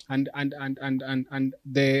holy, and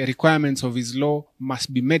the requirements of his law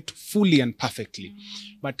must be met fully and perfectly.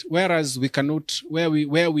 But whereas we cannot, where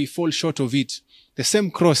we fall short of it, the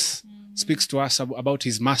same cross speaks to us about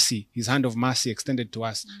his mercy, his hand of mercy extended to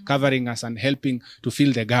us, covering us and helping to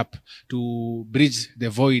fill the gap, to bridge the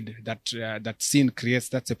void that sin creates,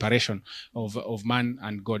 that separation of man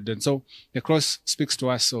and God. And so the cross speaks to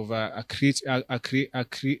us of a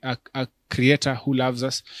creator who loves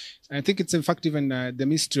us. And I think it's in fact even the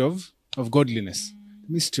mystery of godliness,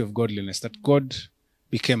 the mystery of godliness, that God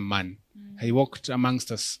became man. He walked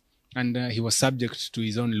amongst us. And he was subject to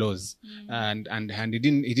his own laws, and he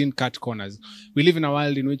didn't cut corners. We live in a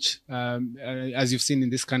world in which, as you've seen in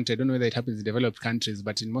this country, I don't know whether it happens in developed countries,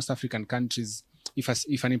 but in most African countries,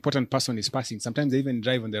 if an important person is passing, sometimes they even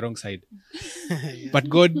drive on the wrong side. Yeah. But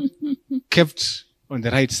God kept on the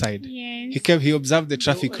right side. Yes. He observed the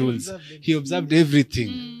traffic rules. He observed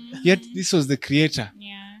everything. Yet this was the Creator,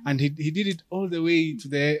 and he did it all the way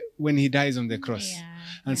to when he dies on the cross. Yeah.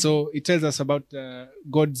 And so it tells us about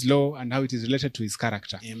God's law and how it is related to his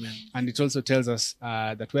character. Amen. And it also tells us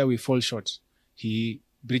that where we fall short, he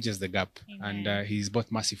bridges the gap. Amen. And he's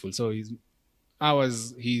both merciful. So he's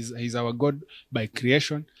our God by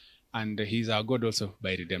creation, and he's our God also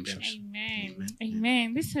by redemption. Amen.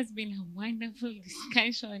 Amen. This has been a wonderful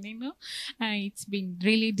discussion, it's been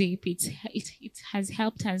really deep. It has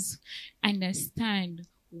helped us understand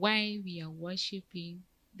why we are worshiping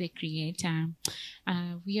the Creator.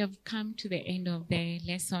 We have come to the end of the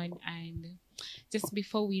lesson, and just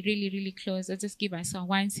before we really close, I'll just give us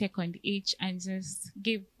 1 second each and just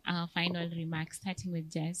give our final remarks, starting with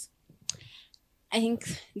Jess. I think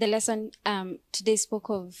the lesson today spoke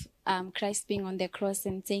of Christ being on the cross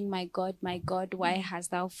and saying, my God, why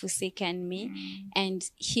hast thou forsaken me? And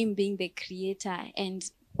him being the Creator and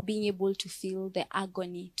being able to feel the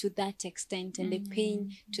agony to that extent and the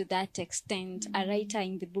pain to that extent. A writer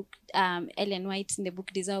in the book, Ellen White, in the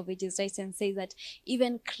book Desire of Ages, writes and says that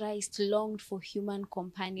even Christ longed for human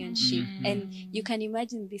companionship. And you can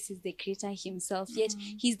imagine this is the Creator himself, yet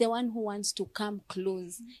he's the one who wants to come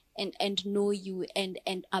close and know you and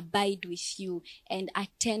abide with you and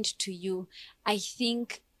attend to you. I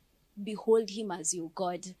think, behold him as your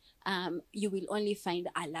God. You will only find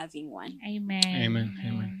a loving one. Amen.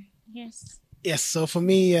 Amen. Yes. Yes, so for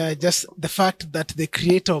me, just the fact that the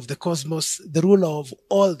Creator of the cosmos, the ruler of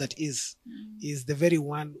all that is the very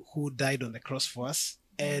one who died on the cross for us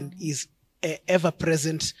and is ever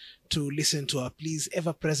present to listen to our pleas,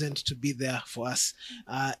 ever present to be there for us,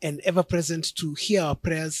 and ever present to hear our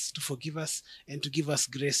prayers, to forgive us, and to give us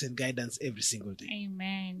grace and guidance every single day.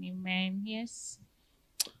 Amen. Yes.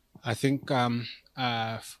 I think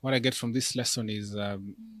what I get from this lesson is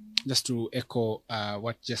just to echo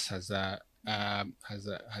what Jess has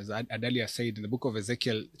earlier said in the book of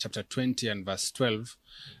Ezekiel, chapter 20 and verse 12.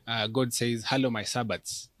 God says, "Hallow my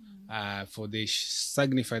Sabbaths, for they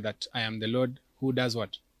signify that I am the Lord who does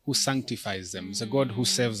what? Who sanctifies them." He's a God who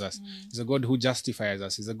saves us. He's a God who justifies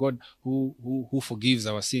us. He's a God who forgives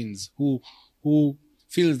our sins, who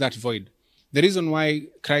fills that void. The reason why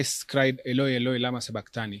Christ cried, "Eloi, Eloi, lama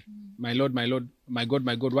sabachthani," my Lord, my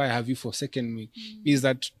God, why have you forsaken me? Is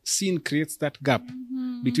that sin creates that gap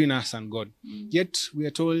between us and God. Yet we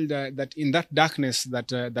are told that in that darkness that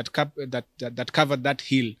covered that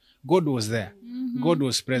hill, God was there. God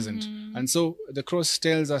was present. And so the cross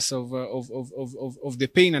tells us of the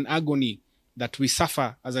pain and agony that we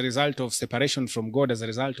suffer as a result of separation from God, as a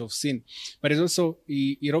result of sin. But it also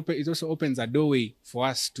opens a doorway for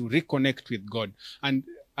us to reconnect with God. And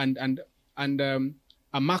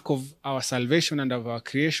a mark of our salvation and of our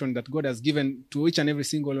creation that God has given to each and every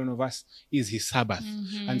single one of us is his Sabbath.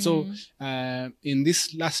 And so in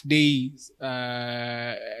this last days,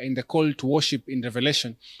 in the call to worship in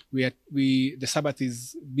Revelation, the Sabbath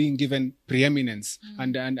is being given preeminence,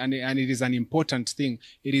 and it is an important thing.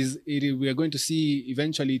 We are going to see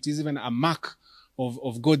eventually it is even a mark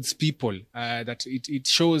of God's people, that it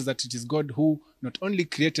shows that it is God who not only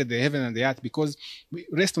created the heaven and the earth, because we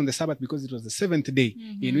rest on the Sabbath because it was the seventh day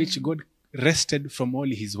in which God rested from all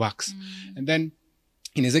his works. And then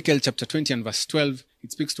in Ezekiel chapter 20 and verse 12,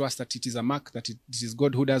 it speaks to us that it is a mark that it is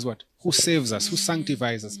God who does what? Who saves us, who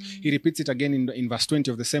sanctifies us. He repeats it again in verse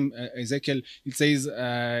 20 of the same Ezekiel. It says,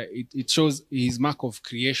 it shows his mark of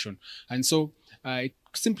creation. And so it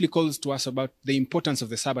simply calls to us about the importance of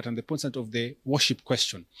the Sabbath and the importance of the worship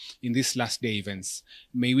question in these last day events.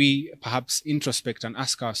 May we perhaps introspect and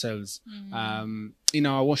ask ourselves, in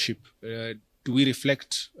our worship, do we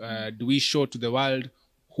reflect, do we show to the world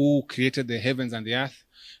who created the heavens and the earth?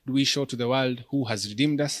 Do we show to the world who has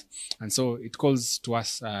redeemed us? And so it calls to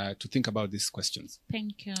us to think about these questions.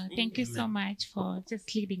 Thank you. Thank you so much for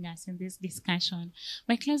just leading us in this discussion.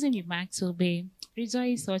 My closing remarks will be,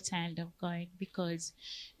 rejoice, O child of God, because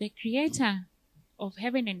the creator of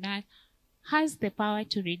heaven and earth has the power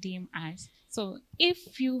to redeem us. So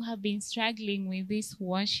if you have been struggling with this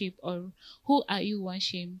worship, or who are you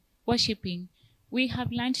worshiping? We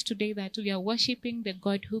have learned today that we are worshiping the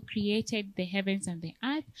God who created the heavens and the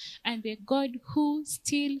earth, and the God who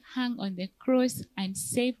still hung on the cross and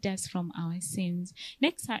saved us from our sins.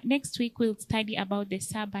 Next week, we'll study about the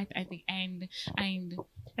Sabbath at the end, and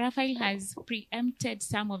Raphael has preempted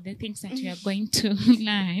some of the things that we are going to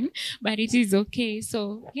learn, but it is okay.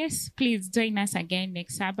 So yes, please join us again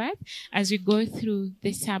next Sabbath as we go through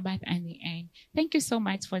the Sabbath and the end. Thank you so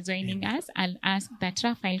much for joining us. I'll ask that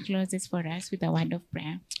Raphael closes for us with a word of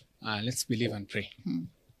prayer. Let's believe and pray.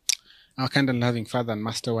 Our kind and loving Father and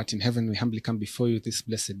Master, what in heaven, we humbly come before you this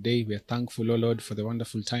blessed day. We are thankful, O Lord, for the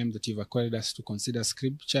wonderful time that you've accorded us to consider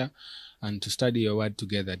Scripture and to study your word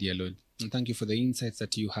together, dear Lord. And thank you for the insights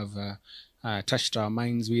that you have touched our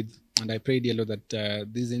minds with. And I pray, dear Lord, that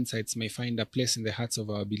these insights may find a place in the hearts of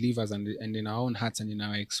our believers and in our own hearts and in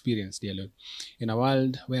our experience, dear Lord. In a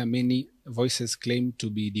world where many voices claim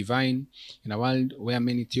to be divine, in a world where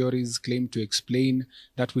many theories claim to explain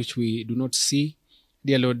that which we do not see,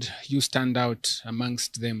 dear Lord, you stand out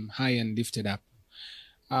amongst them, high and lifted up.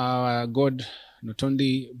 Our God, not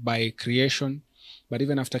only by creation, but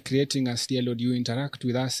even after creating us, dear Lord, you interact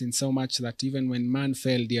with us in so much that even when man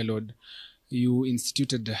fell, dear Lord, you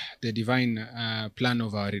instituted the divine plan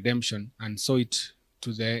of our redemption and saw it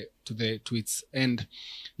to its end,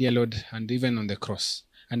 dear Lord, and even on the cross.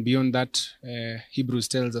 And beyond that, Hebrews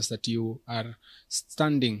tells us that you are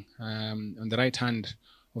standing on the right hand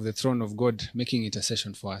of the throne of God, making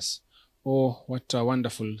intercession for us. Oh, what a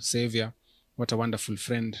wonderful Savior, what a wonderful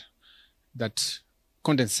friend that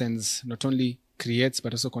condescends, not only creates,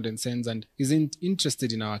 but also condescends and is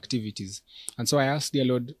interested in our activities. And so I ask, dear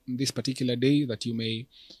Lord, this particular day that you may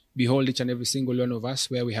behold each and every single one of us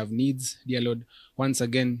where we have needs. Dear Lord, once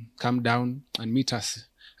again, come down and meet us.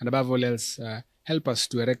 And above all else, help us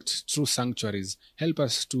to erect true sanctuaries. Help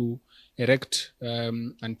us to erect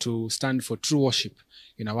and to stand for true worship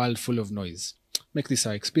in a world full of noise. Make this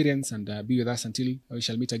our experience and be with us until we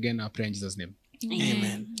shall meet again. I pray in Jesus' name.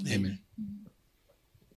 Amen. Amen.